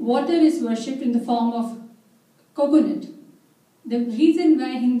that, water is worshipped in the form of coconut. The reason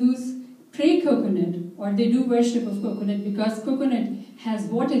why Hindus pray coconut, or they do worship of coconut, because coconut has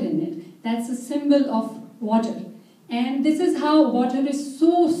water in it. That's a symbol of water. And this is how water is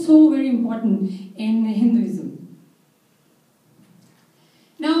so very important in Hinduism.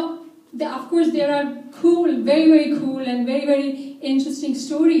 Now, of course, there are very, very cool and very, very interesting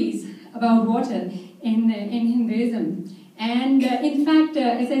stories about water in Hinduism. And in fact,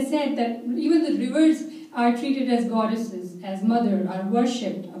 as I said, that even the rivers are treated as goddesses, as mother, are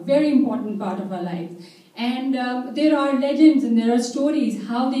worshipped, a very important part of our lives. And there are legends and there are stories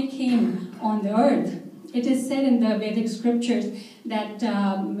how they came on the earth. It is said in the Vedic scriptures that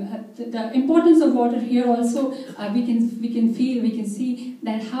the importance of water here also we can see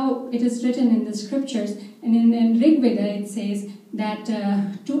that how it is written in the scriptures. And in Rig Veda it says that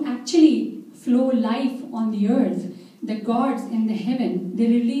to actually flow life on the earth, the gods in the heaven, they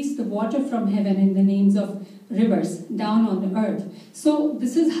release the water from heaven in the names of rivers down on the earth. So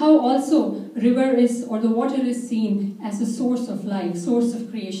this is how also river is, or the water is seen as a source of life, source of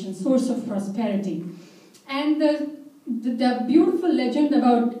creation, source of prosperity. And the beautiful legend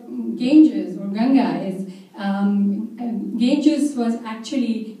about Ganges or Ganga is Ganges was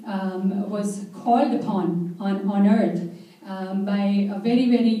actually was called upon on earth by a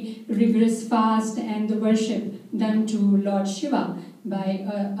very, very rigorous fast and the worship done to Lord Shiva by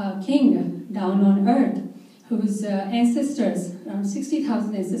a king down on earth, whose ancestors, around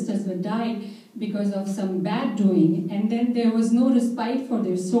 60,000 ancestors, were died because of some bad doing, and then there was no respite for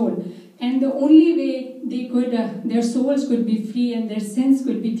their soul. And the only way they could, their souls could be free and their sins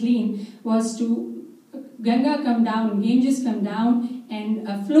could be clean was to Ganga come down, Ganges come down and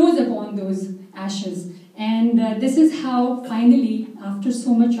flows upon those ashes. And this is how finally, after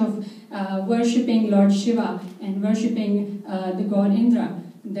so much of worshipping Lord Shiva and worshipping the god Indra,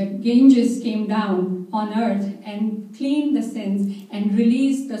 the Ganges came down on earth and cleaned the sins and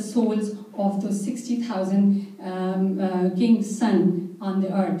released the souls of those 60,000 king's son on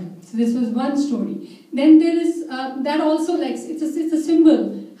the earth. So this was one story. Then there is that also, like, it's a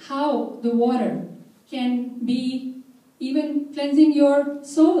symbol how the water can be even cleansing your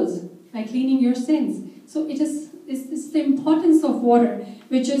souls by cleaning your sins. So it's the importance of water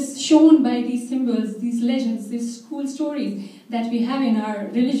which is shown by these symbols, these legends, these cool stories that we have in our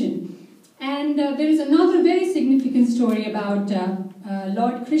religion. And there is another very significant story about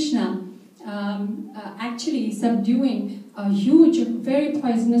Lord Krishna actually subduing a huge, very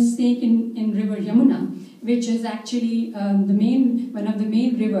poisonous snake in river Yamuna, which is actually one of the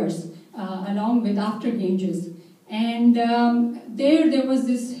main rivers, along with after Ganges. And there was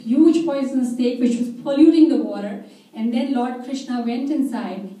this huge poisonous snake which was polluting the water. And then Lord Krishna went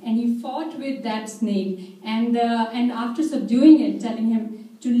inside and he fought with that snake. And after subduing it, telling him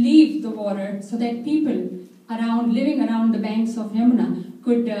to leave the water so that people living around the banks of Yamuna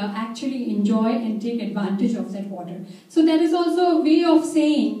could actually enjoy and take advantage of that water. So that is also a way of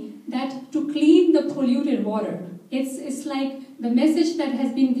saying that to clean the polluted water, it's like the message that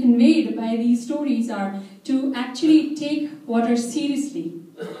has been conveyed by these stories are to actually take water seriously,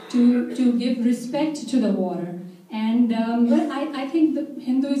 to give respect to the water. And but I think that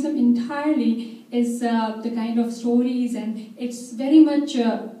Hinduism entirely is the kind of stories, and it's very much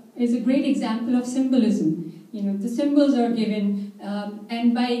is a great example of symbolism. You know, the symbols are given,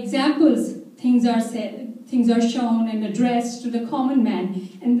 and by examples, things are said, things are shown and addressed to the common man,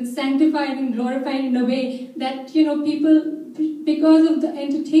 and sanctified and glorified in a way that, you know, people, because of the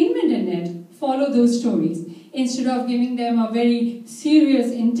entertainment in it, follow those stories instead of giving them a very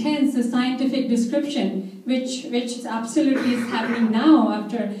serious, intense scientific description, which absolutely is happening now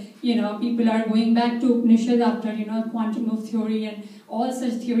after, you know, people are going back to Upanishads after, you know, quantum of theory and all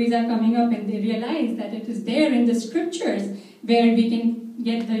such theories are coming up, and they realize that it is there in the scriptures where we can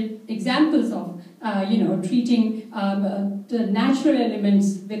get the examples of, you know, treating the natural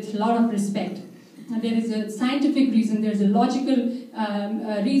elements with a lot of respect. And there is a scientific reason, there's a logical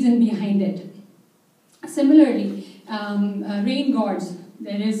reason behind it. Similarly, rain gods,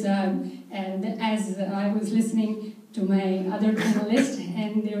 there is, and as I was listening to my other panelists,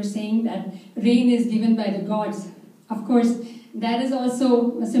 and they were saying that rain is given by the gods. Of course, that is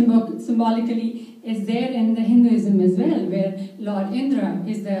also symbolically is there in the Hinduism as well, where Lord Indra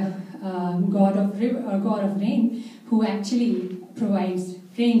is the god of rain, who actually provides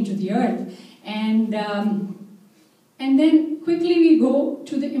rain to the earth. And then quickly we go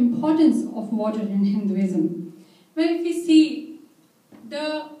to the importance of water in Hinduism. Well, if we see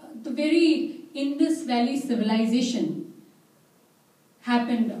the very Indus Valley civilization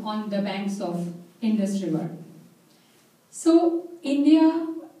happened on the banks of Indus River. So India,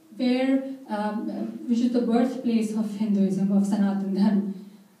 where which is the birthplace of Hinduism, of Sanatana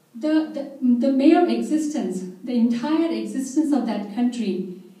Dharma, the mere existence, the entire existence of that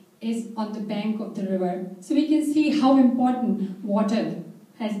country is on the bank of the river. So we can see how important water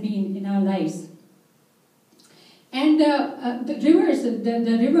has been in our lives. And the rivers,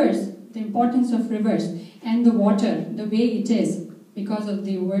 the importance of rivers and the water, the way it is, because of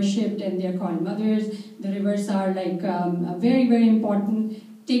the worshipped and they are called mothers. The rivers are like very, very important.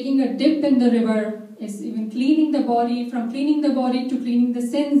 Taking a dip in the river is even cleaning the body. From cleaning the body to cleaning the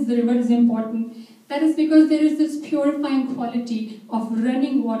sins, the river is important. That is because there is this purifying quality of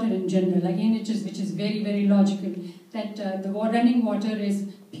running water in general. Again, which is very, very logical. That the running water is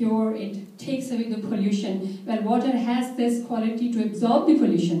pure, it takes away the pollution. Well, water has this quality to absorb the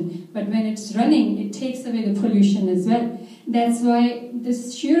pollution, but when it's running, it takes away the pollution as well. That's why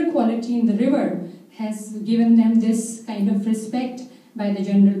this sheer quality in the river has given them this kind of respect by the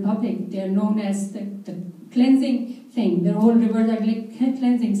general public. They are known as the cleansing thing. The whole rivers are like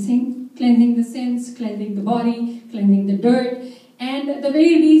cleansing the sins, cleansing the body, cleansing the dirt. And the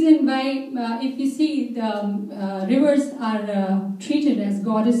very reason why, if you see, the rivers are treated as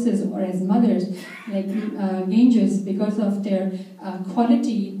goddesses or as mothers, like Ganges, because of their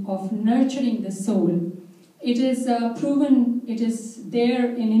quality of nurturing the soul. It is proven, it is there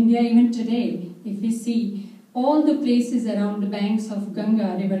in India even today. If we see, all the places around the banks of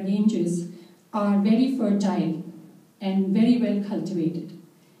Ganga, river Ganges, are very fertile and very well cultivated.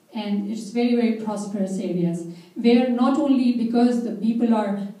 And it's very, very prosperous areas, where not only because the people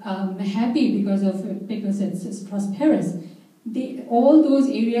are happy because it's prosperous, all those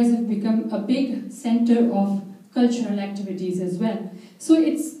areas have become a big center of cultural activities as well. So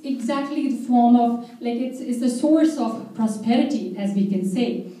it's exactly the form of, like it's the source of prosperity, as we can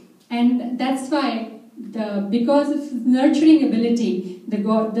say. And that's why, because of nurturing ability, the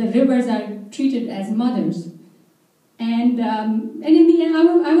rivers are treated as mothers. And in the end,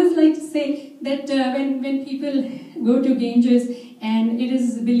 I would like to say that when people go to Ganges, and it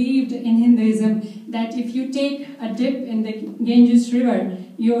is believed in Hinduism that if you take a dip in the Ganges river,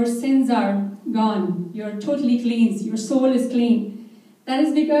 your sins are gone, you're totally clean, your soul is clean. That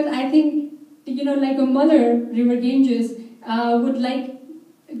is because I think, you know, like a mother, river Ganges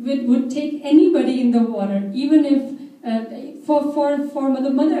would take anybody in the water, even if for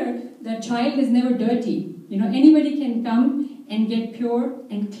the mother, the child is never dirty. You know, anybody can come and get pure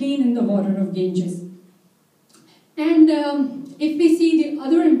and clean in the water of Ganges. And if we see the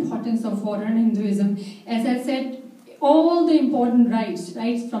other importance of water in Hinduism, as I said, all the important rites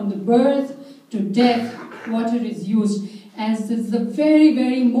from the birth to death, water is used as the very,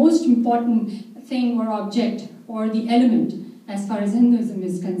 very most important thing or object or the element as far as Hinduism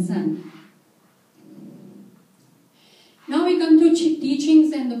is concerned. Now we come to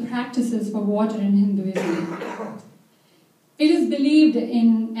teachings and the practices for water in Hinduism. It is believed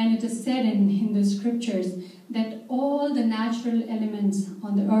in, and it is said in Hindu scriptures, that all the natural elements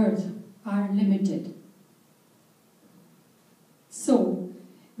on the earth are limited. So,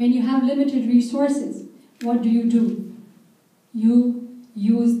 when you have limited resources, what do? You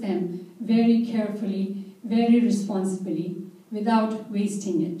use them very carefully, very responsibly, without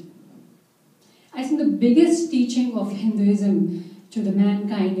wasting it. I think the biggest teaching of Hinduism to the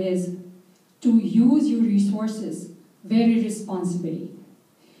mankind is to use your resources very responsibly.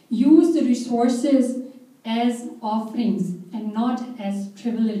 Use the resources as offerings and not as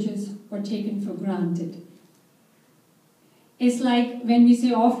privileges or taken for granted. It's like when we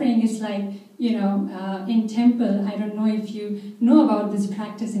say offering, it's like, in temple, I don't know if you know about this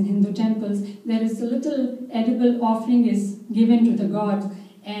practice in Hindu temples, there is a little edible offering is given to the gods,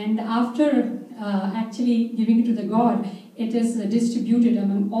 and after actually giving it to the god, it is distributed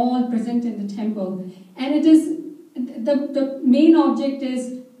among all present in the temple. And it is, the main object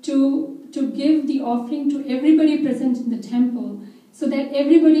is to give the offering to everybody present in the temple so that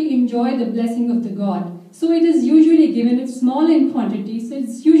everybody enjoy the blessing of the god. So it is usually given, it's small in quantity, so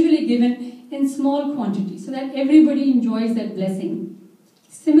it's usually given in small quantity so that everybody enjoys that blessing.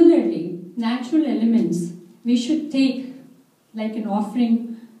 Similarly, natural elements we should take like an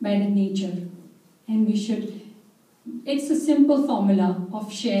offering by the nature, and we should, it's a simple formula of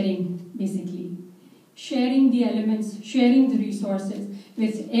sharing, basically. Sharing the elements, sharing the resources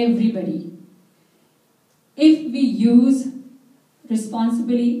with everybody. If we use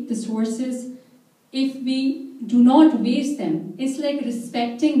responsibly the sources, if we do not waste them, it's like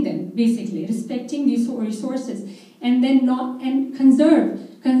respecting them, basically, respecting these resources, and then conserve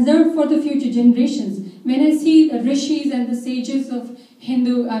for the future generations. When I see the rishis and the sages of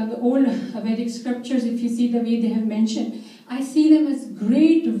Hindu, the old Vedic scriptures, if you see the way they have mentioned, I see them as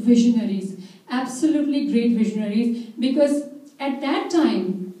great visionaries, absolutely great visionaries, because at that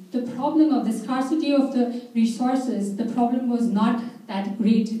time, the problem of the scarcity of the resources, the problem was not that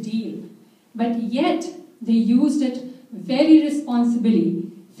great deal. But yet, they used it very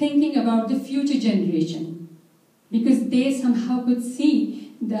responsibly, thinking about the future generation, because they somehow could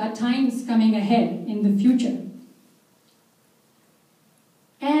see the times coming ahead in the future.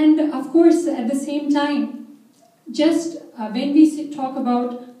 And of course, at the same time, just when we talk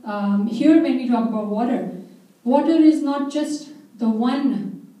about, here when we talk about water, water is not just the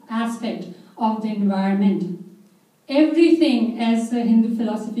one aspect of the environment. Everything, as the Hindu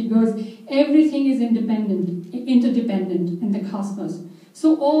philosophy goes, everything is interdependent in the cosmos.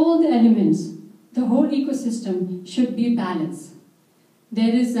 So all the elements, the whole ecosystem should be balanced.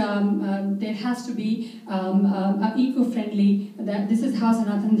 There has to be eco-friendly, this is how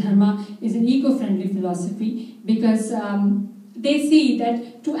Sanatana Dharma is an eco-friendly philosophy, because they see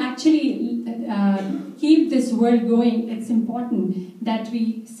that to actually keep this world going, it's important that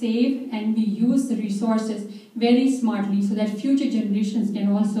we save and we use the resources very smartly so that future generations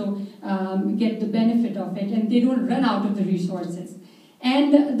can also get the benefit of it and they don't run out of the resources.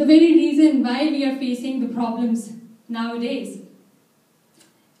 And the very reason why we are facing the problems nowadays,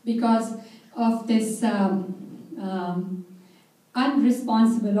 because of this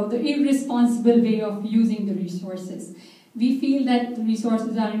unresponsible or the irresponsible way of using the resources. We feel that the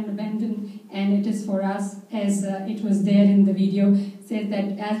resources are independent and it is for us, as it was there in the video, says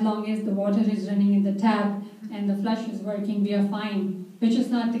that as long as the water is running in the tap and the flush is working, we are fine, which is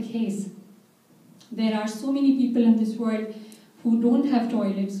not the case. There are so many people in this world who don't have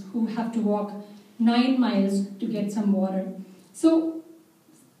toilets, who have to walk 9 miles to get some water. So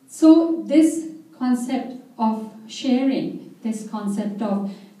this concept of sharing, this concept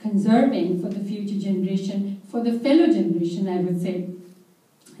of conserving for the future generation, for the fellow generation, I would say,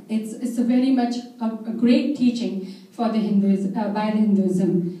 it's a very much a great teaching for the by the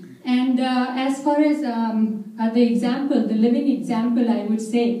Hinduism. And as far as the example, the living example, I would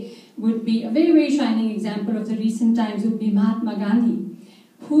say, would be a very, very shining example of the recent times would be Mahatma Gandhi,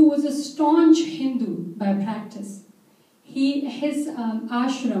 who was a staunch Hindu by practice. His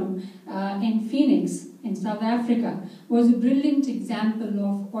ashram in Phoenix, in South Africa, was a brilliant example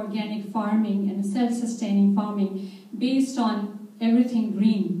of organic farming and self-sustaining farming based on everything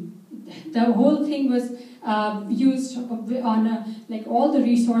green. The whole thing was used on like all the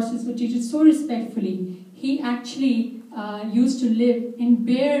resources were treated so respectfully. He actually used to live in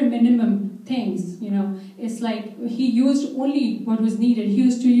bare minimum things, you know. It's like he used only what was needed. He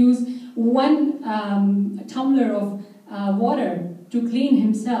used to use 1 tumbler of water to clean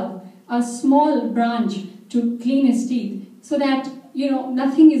himself, a small branch to clean his teeth, so that, you know,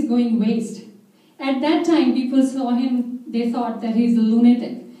 nothing is going waste. At that time, people saw him, they thought that he's a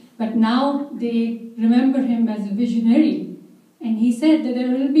lunatic, but now they remember him as a visionary. And he said that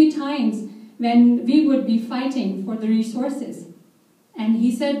there will be times when we would be fighting for the resources. And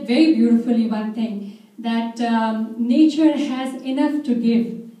he said very beautifully one thing, that nature has enough to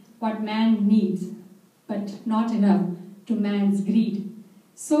give what man needs, but not enough to man's greed.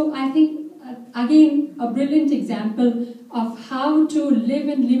 So I think, again, a brilliant example of how to live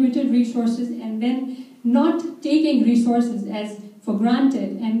in limited resources and then not taking resources as for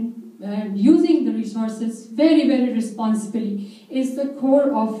granted and using the resources very, very responsibly is the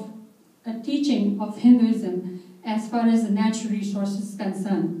core of a teaching of Hinduism as far as the natural resources is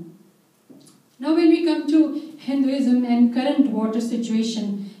concerned. Now when we come to Hinduism and current water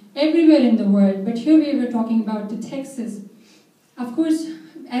situation everywhere in the world, but here we were talking about the Texas. Of course,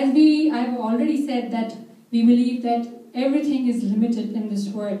 as I've already said that we believe that everything is limited in this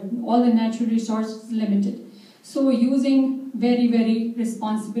world, all the natural resources is limited. So using very, very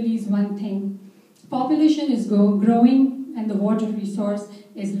responsibly is one thing. Population is growing and the water resource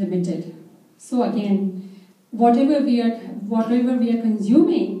is limited. So again, whatever we are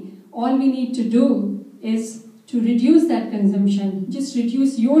consuming, all we need to do is to reduce that consumption. Just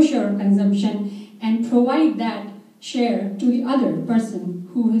reduce your share of consumption and provide that share to the other person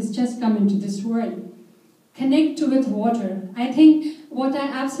who has just come into this world. Connect with water. I think what I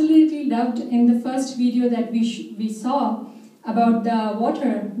absolutely loved in the first video that we saw about the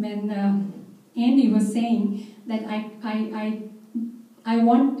water, when Andy was saying that I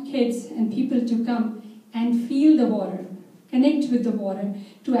want kids and people to come and feel the water, connect with the water,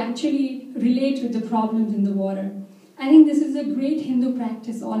 to actually relate with the problems in the water. I think this is a great Hindu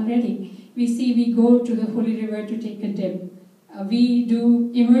practice already. We go to the holy river to take a dip. We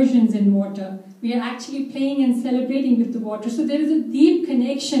do immersions in water. We are actually playing and celebrating with the water. So there is a deep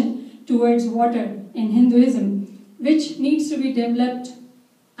connection towards water in Hinduism, which needs to be developed,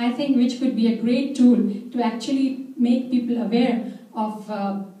 I think, which could be a great tool to actually make people aware of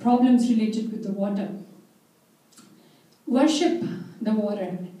problems related with the water. Worship the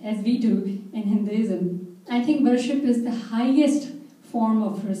water, as we do in Hinduism. I think worship is the highest form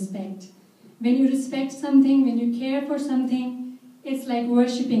of respect. When you respect something, when you care for something, it's like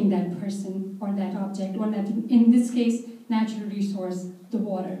worshipping that person or that object, or that, in this case, natural resource, the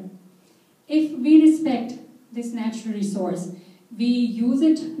water. If we respect this natural resource, we use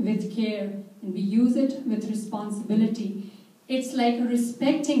it with care and we use it with responsibility. It's like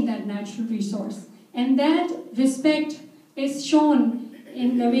respecting that natural resource. And that respect is shown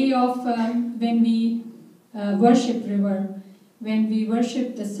in the way of when we worship river, when we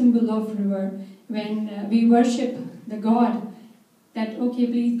worship the symbol of river, when we worship the God, that, okay,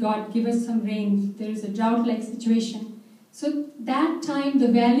 please God, give us some rain, there is a drought-like situation. So that time, the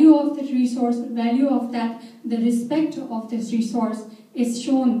value of that resource, the value of that, the respect of this resource is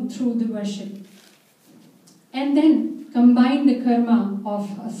shown through the worship. And then combine the karma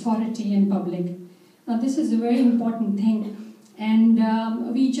of authority and public. Now this is a very important thing.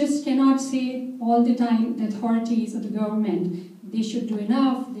 And we just cannot say all the time the authorities of the government, they should do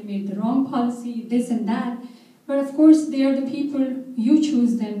enough, they made the wrong policy, this and that. But of course, they are the people, you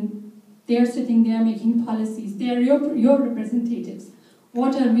choose them. They are sitting there making policies. They are your representatives.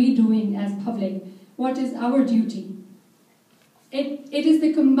 What are we doing as public? What is our duty? It is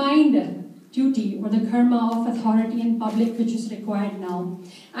the combined duty or the karma of authority and public which is required now.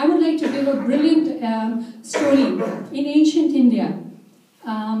 I would like to give a brilliant story. In ancient India,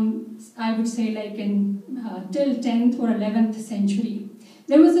 I would say like in till 10th or 11th century,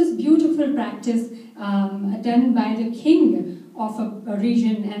 there was this beautiful practice done by the king of a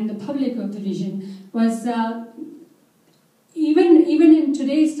region and the public of the region. Was even in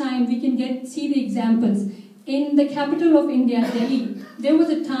today's time we can see the examples. In the capital of India, Delhi, there was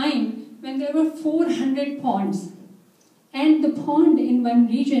a time when there were 400 ponds, and the pond in one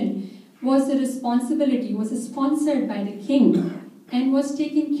region was a responsibility, was sponsored by the king and was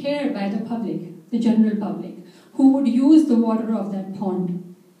taken care by the public, the general public, who would use the water of that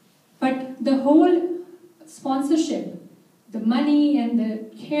pond. But the whole sponsorship, the money and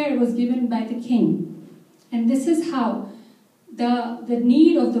the care was given by the king. And this is how the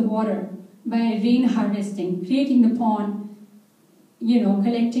need of the water by rain harvesting, creating the pond,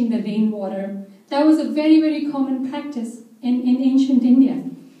 collecting the rainwater. That was a very, very common practice in ancient India,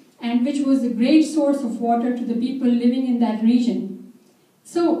 and which was a great source of water to the people living in that region.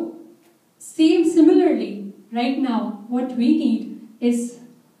 So, similarly, right now, what we need is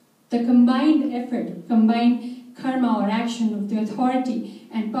the combined effort, combined karma or action of the authority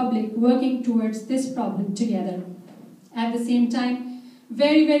and public working towards this problem together. At the same time,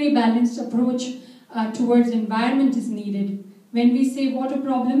 very, very balanced approach towards environment is needed. When we say water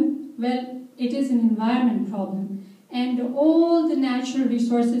problem, well, it is an environment problem. And all the natural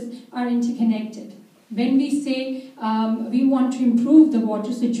resources are interconnected. When we say we want to improve the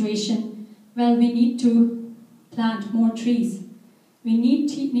water situation, Well, we need to plant more trees. We need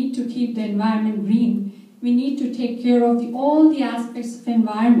to keep the environment green. We need to take care of all the aspects of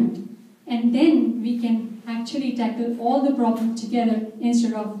environment. And then we can actually tackle all the problems together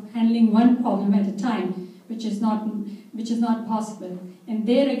instead of handling one problem at a time, which is not possible. And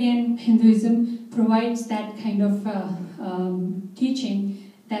there again, Hinduism provides that kind of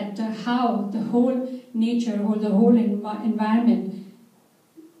teaching that how the whole nature or the whole environment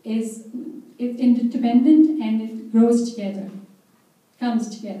is interdependent and it grows together, comes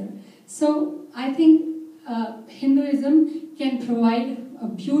together. So I think Hinduism can provide a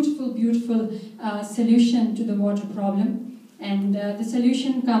beautiful, beautiful solution to the water problem. And the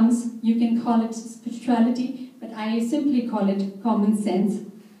solution comes, you can call it spirituality, but I simply call it common sense.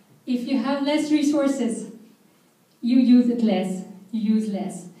 If you have less resources, you use it less, you use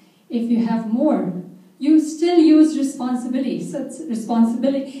less. If you have more, you still use responsibility,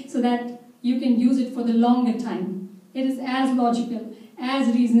 so that you can use it for the longer time. It is as logical,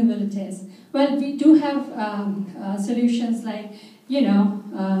 as reasonable it is. Well, we do have solutions like,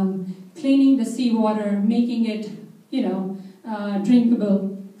 cleaning the seawater, making it,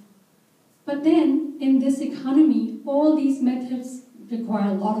 drinkable. But then, in this economy, all these methods require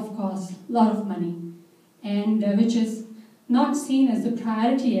a lot of cost, a lot of money, and which is not seen as the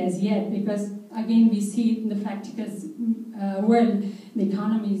priority as yet, because again, we see it in the practical world, the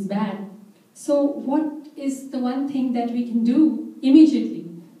economy is bad. So what is the one thing that we can do immediately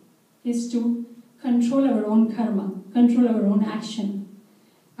is to control our own karma, control our own action.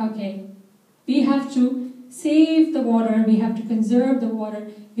 Okay, we have to save the water, we have to conserve the water,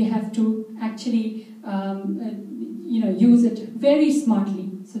 we have to actually use it very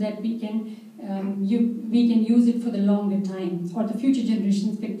smartly so that we can use it for the longer time, or the future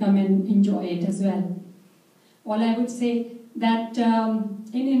generations can come and enjoy it as well. All I would say that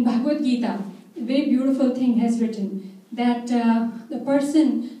in Bhagavad Gita, a very beautiful thing has written that the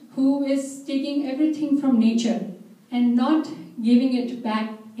person who is taking everything from nature and not giving it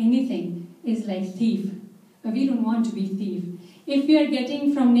back anything is like thief. We don't want to be thief. If we are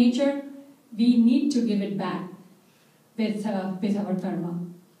getting from nature, we need to give it back with our karma.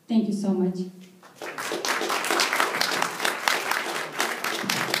 Thank you so much.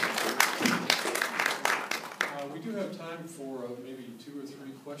 We do have time for maybe 2 or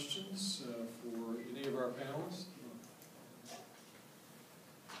 3 questions for any of our panelists.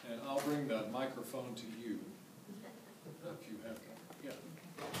 And I'll bring the microphone to you if you have one. Yeah.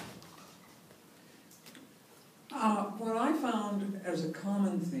 What I found as a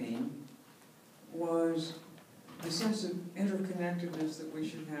common theme was the sense of interconnectedness that we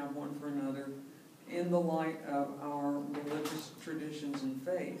should have one for another in the light of our religious traditions and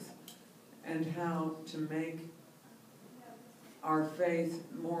faith, and how to make our faith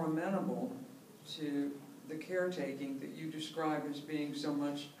more amenable to the caretaking that you describe as being so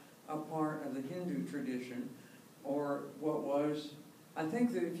much a part of the Hindu tradition, or what was, I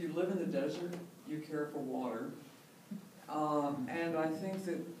think that if you live in the desert, you care for water. And I think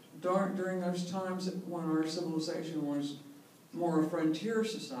that during those times when our civilization was more a frontier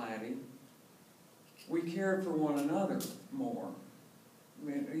society, we cared for one another more. I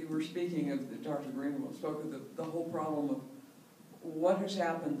mean, you were speaking of, Dr. Greenwald spoke of the whole problem of what has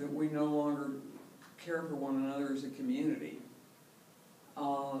happened that we no longer care for one another as a community.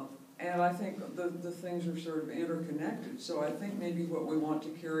 And I think the things are sort of interconnected. So I think maybe what we want to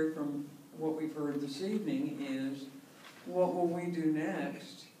carry from what we've heard this evening is, what will we do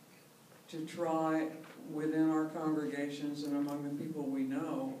next to try within our congregations and among the people we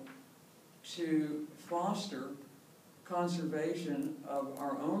know to foster conservation of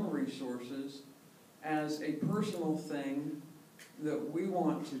our own resources as a personal thing that we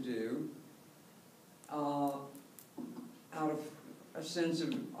want to do out of a sense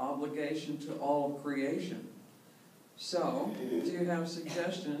of obligation to all of creation. So, do you have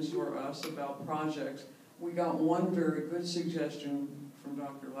suggestions for us about projects? We got one very good suggestion from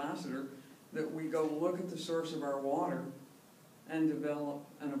Dr. Lassiter, that we go look at the source of our water and develop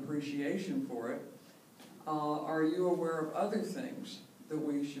an appreciation for it. Are you aware of other things that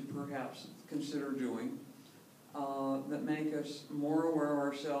we should perhaps consider doing that make us more aware of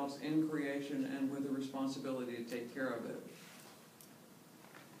ourselves in creation and with the responsibility to take care of it?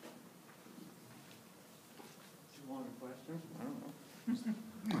 Do you want a question? I don't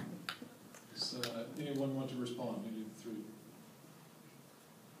know. Does anyone want to respond? Maybe 3.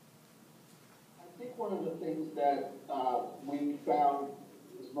 I think one of the things that we found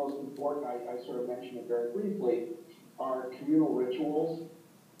is most important, I sort of mentioned it very briefly, are communal rituals.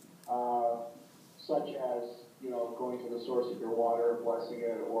 such as, going to the source of your water, blessing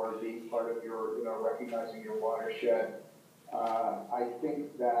it, or being part of your, recognizing your watershed. I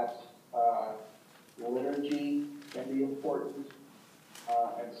think that liturgy can be important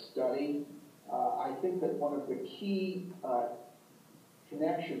and study. I think that one of the key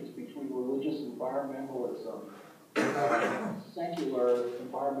connections between religious environmentalism and secular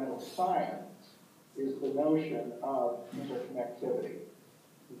environmental science is the notion of interconnectivity,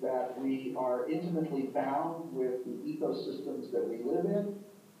 that we are intimately bound with the ecosystems that we live in,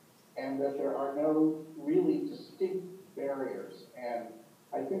 and that there are no really distinct barriers. And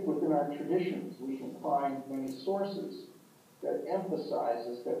I think within our traditions, we can find many sources that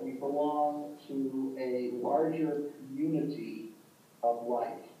emphasizes that we belong to a larger community of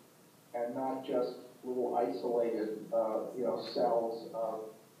life, and not just little isolated, cells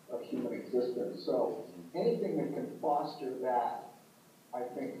of human existence. So anything that can foster that, I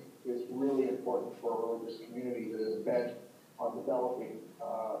think, is really important for a religious community that is bent on developing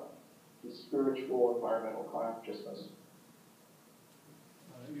the spiritual environmental consciousness.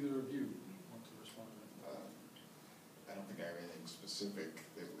 Either of you want to respond to that? I don't think I have anything specific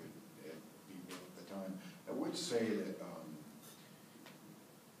that would be worth the time. I would say that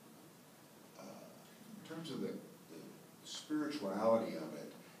in terms of the spirituality of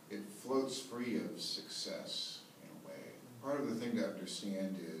it, it floats free of success in a way. Part of the thing to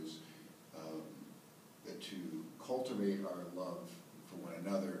understand is that to cultivate our love for one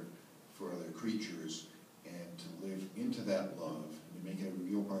another, for other creatures, and to live into that love, and to make it a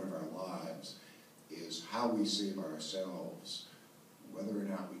real part of our lives, is how we save ourselves, whether or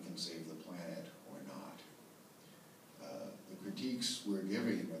not we can save the planet or not. The critiques we're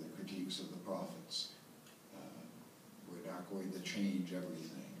giving are the critiques of the prophets. We're not going to change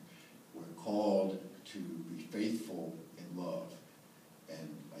everything. We're called to be faithful in love.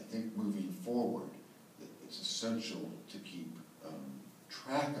 And I think moving forward, it's essential to keep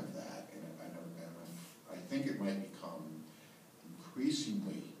track of that. And I think it might become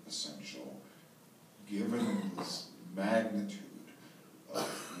increasingly essential given this magnitude of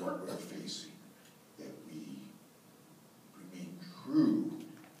what we're facing, that we remain true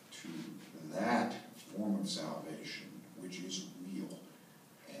to that form of salvation, which is real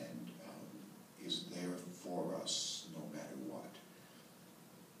and is there for us no matter what.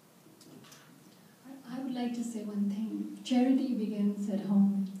 I would like to say one thing. Charity begins at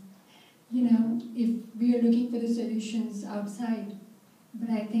home. If we are looking for the solutions outside, but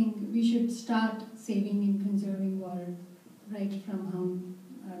I think we should start saving and conserving water right from home.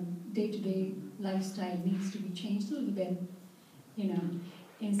 Our day-to-day lifestyle needs to be changed a little bit,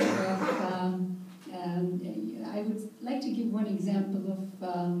 instead of, I would like to give one example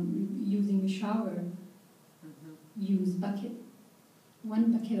of using a shower. Use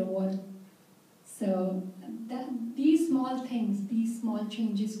one bucket of water. So these small things, these small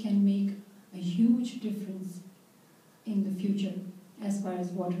changes can make a huge difference in the future as far as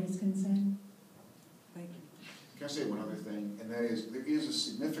water is concerned. Thank you. Can I say one other thing? And that is, there is a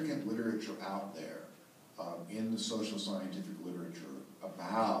significant literature out there in the social scientific literature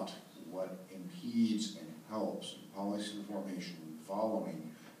about what impedes and helps in policy formation,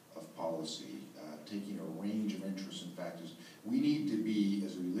 following of policy, taking a range of interests and factors. We need to be,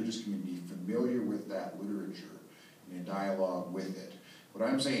 as a religious community, familiar with that literature and in dialogue with it. What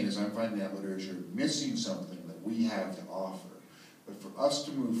I'm saying is I'm finding that literature missing something that we have to offer. But for us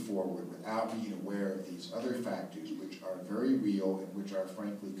to move forward without being aware of these other factors, which are very real and which are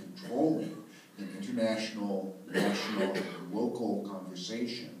frankly controlling an international, national, and local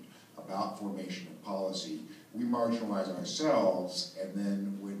conversation about formation of policy, we marginalize ourselves, and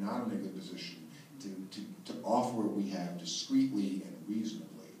then we're not in a good position to offer what we have discreetly and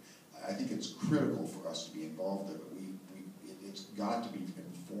reasonably. I think it's critical for us to be involved in it. It's got to be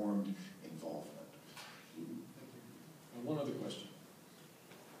informed involvement. Thank you. And one other question.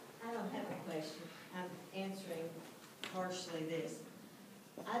 I don't have a question. I'm answering partially this.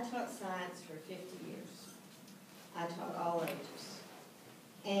 I taught science for 50 years. I taught all ages.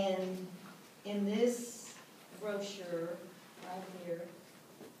 And in this brochure right here,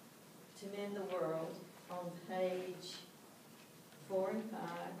 To Mend the World, on page 4 and 5,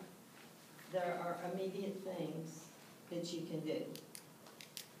 there are immediate things that you can do.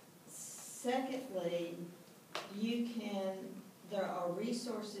 Secondly, there are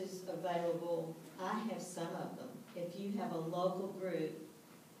resources available. I have some of them. If you have a local group,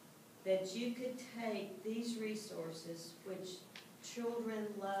 that you could take these resources, which children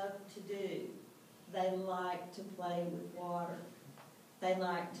love to do. They like to play with water. They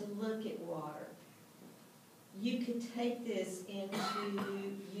like to look at water. You could take this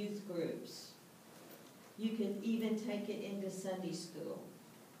into youth groups You could even take it into Sunday school.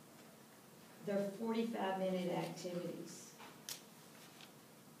 They're 45-minute activities.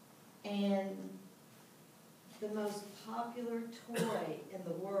 And the most popular toy in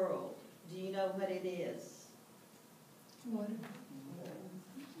the world, do you know what it is? What?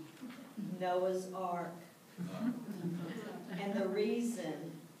 Noah's Ark. And the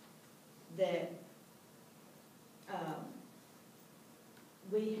reason that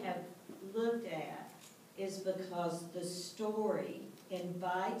we have looked at is because the story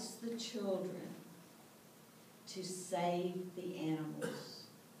invites the children to save the animals.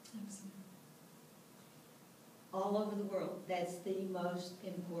 Absolutely. All over the world, that's the most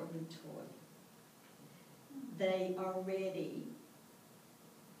important toy. They are ready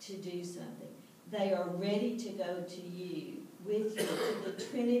to do something. They are ready to go to you, with you, to the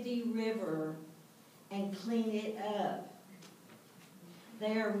Trinity River and clean it up.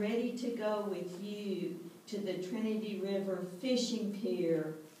 They are ready to go with you to the Trinity River fishing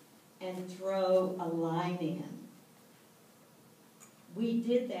pier and throw a line in. We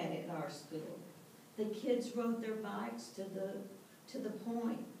did that at our school. The kids rode their bikes to the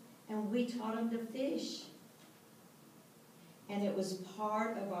point, and we taught them to fish. And it was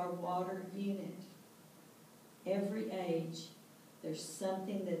part of our water unit. Every age, there's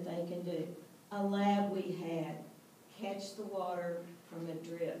something that they can do. A lab we had, catch the water from a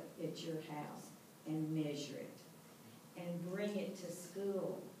drip at your house and measure it and bring it to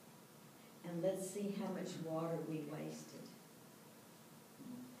school. And let's see how much water we wasted.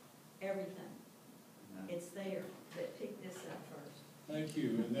 Everything. It's there, but pick this up first. Thank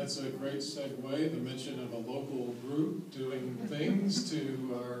you, and that's a great segue, the mention of a local group doing things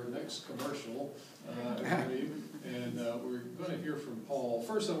to our next commercial, I believe. And we're going to hear from Paul.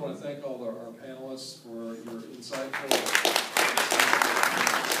 First, I want to thank all our panelists for your insightful.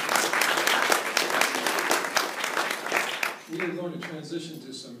 We are going to transition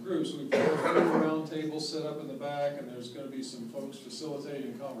to some groups. We've got a little round table set up in the back, and there's going to be some folks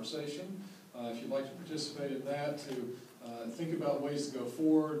facilitating conversation. If you'd like to participate in that, to think about ways to go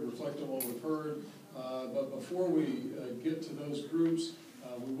forward, reflect on what we've heard. But before we get to those groups,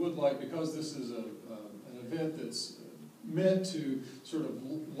 we would like, because this is an event that's meant to sort of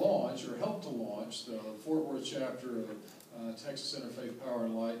launch or help to launch the Fort Worth chapter of Texas Interfaith Power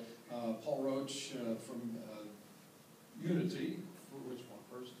and Light, Paul Roach from Unity. Which one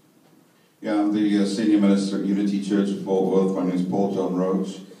first? Yeah, I'm the senior minister at Unity Church of Fort Worth. My name is Paul John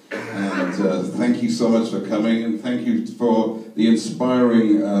Roach. And thank you so much for coming, and thank you for the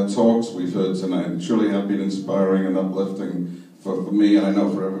inspiring talks we've heard tonight. It truly have been inspiring and uplifting for me, and I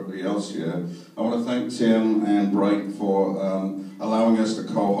know for everybody else here. I want to thank Tim and Brite for allowing us to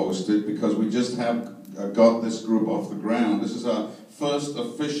co-host it, because we just have got this group off the ground. This is our first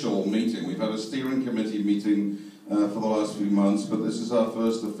official meeting. We've had a steering committee meeting for the last few months, but this is our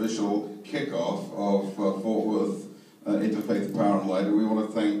first official kickoff of Fort Worth Interfaith Power and Light. And we want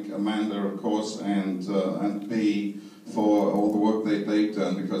to thank Amanda, of course, and B for all the work they've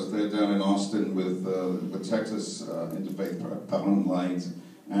done, because they're down in Austin with Texas Interfaith Power and Light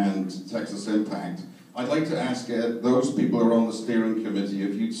and Texas Impact. I'd like to ask those people who are on the steering committee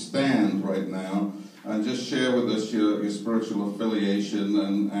if you'd stand right now and just share with us your spiritual affiliation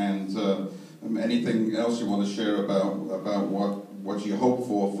and anything else you want to share about what you hope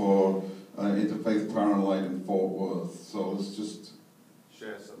for Interfaith Power and Light in Fort Worth. So let's just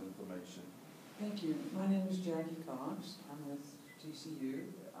share some information. Thank you. My name is Jackie Cox. I'm with TCU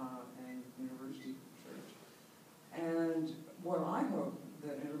and University Church. And what I hope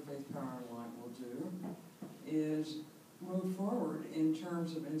that Interfaith Power and Light will do is move forward in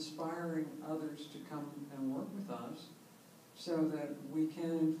terms of inspiring others to come and work with us, so that we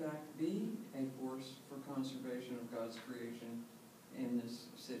can in fact be a force for conservation of God's creation in this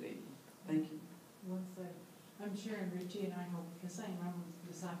city. Thank you. One thing. I'm Sharon Ritchie, and I hope the same. I'm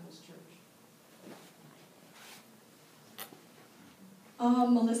with Disciples Church.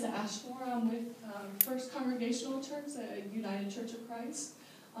 Melissa Ashmore. I'm with First Congregational Church, United Church of Christ.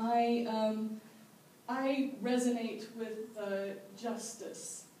 I resonate with the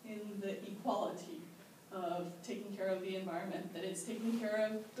justice in the equality of taking care of the environment, that it's taking care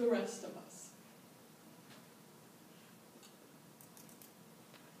of the rest of us.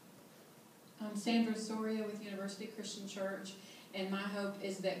 I'm Sandra Soria with University Christian Church, and my hope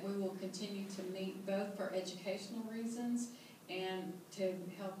is that we will continue to meet both for educational reasons and to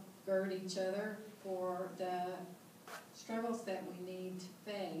help gird each other for the struggles that we need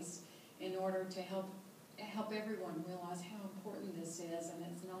to face in order to help everyone realize how important this is, and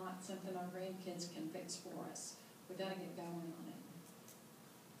it's not something our grandkids can fix for us. We've got to get going on it.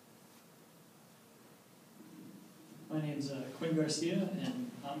 My name's Quinn Garcia, and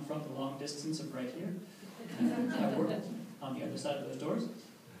I'm from the long distance of right here. I work on the other side of those doors.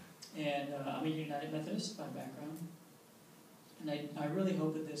 And I'm a United Methodist by background. And I really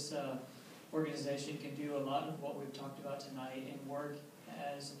hope that this organization can do a lot of what we've talked about tonight and work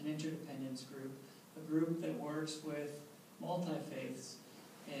as an interdependence group, a group that works with multi-faiths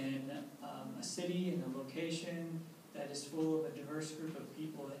in a city and a location that is full of a diverse group of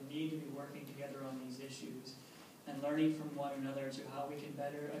people that need to be working together on these issues and learning from one another to how we can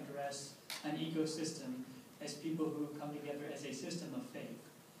better address an ecosystem as people who come together as a system of faith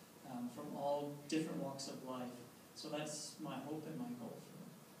from all different walks of life. So that's my hope and my goal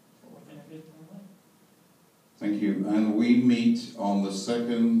for Within a Faith Life. Thank you. And we meet on the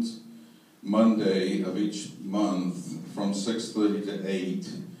second Monday of each month from 6:30 to 8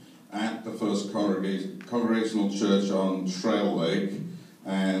 at the First Congregational Church on Trail Lake.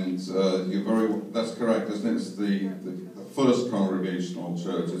 And that's correct, isn't it? It's the First Congregational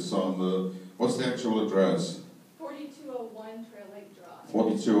Church. It's on the, what's the actual address? 4201 Trail Lake Drive.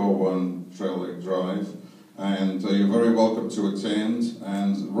 4201 Trail Lake Drive. And you're very welcome to attend.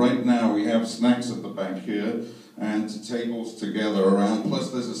 And right now we have snacks at the back here and tables together around. Plus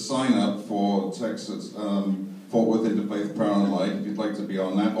there's a sign up for Texas, Fort Worth Interfaith Power and Light, if you'd like to be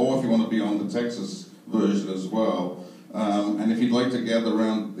on that, or if you want to be on the Texas version as well. And if you'd like to gather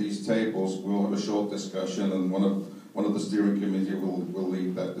around these tables, we'll have a short discussion, and one of the steering committee will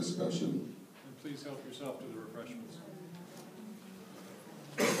lead that discussion. And please help yourself to the refreshments.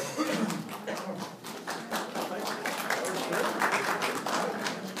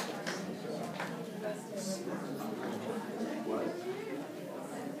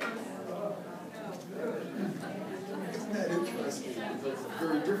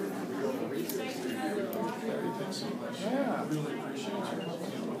 Very different from the other research. Thanks so much. Yeah. I really appreciate you.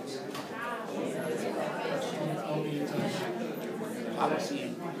 I'll be in touch. I was in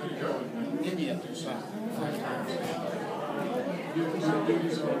India.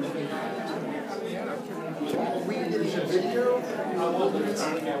 We did a video.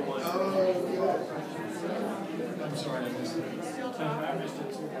 I'm sorry, I missed it. I missed it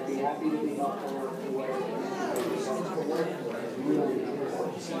too. I'd be happy to be helpful.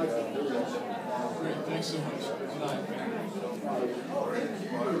 Great, thanks so much. Good night.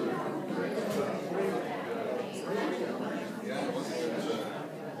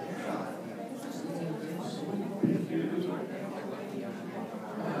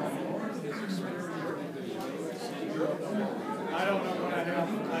 I don't know what I have.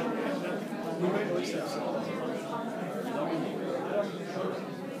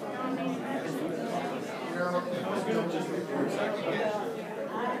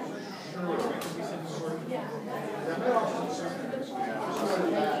 Sure.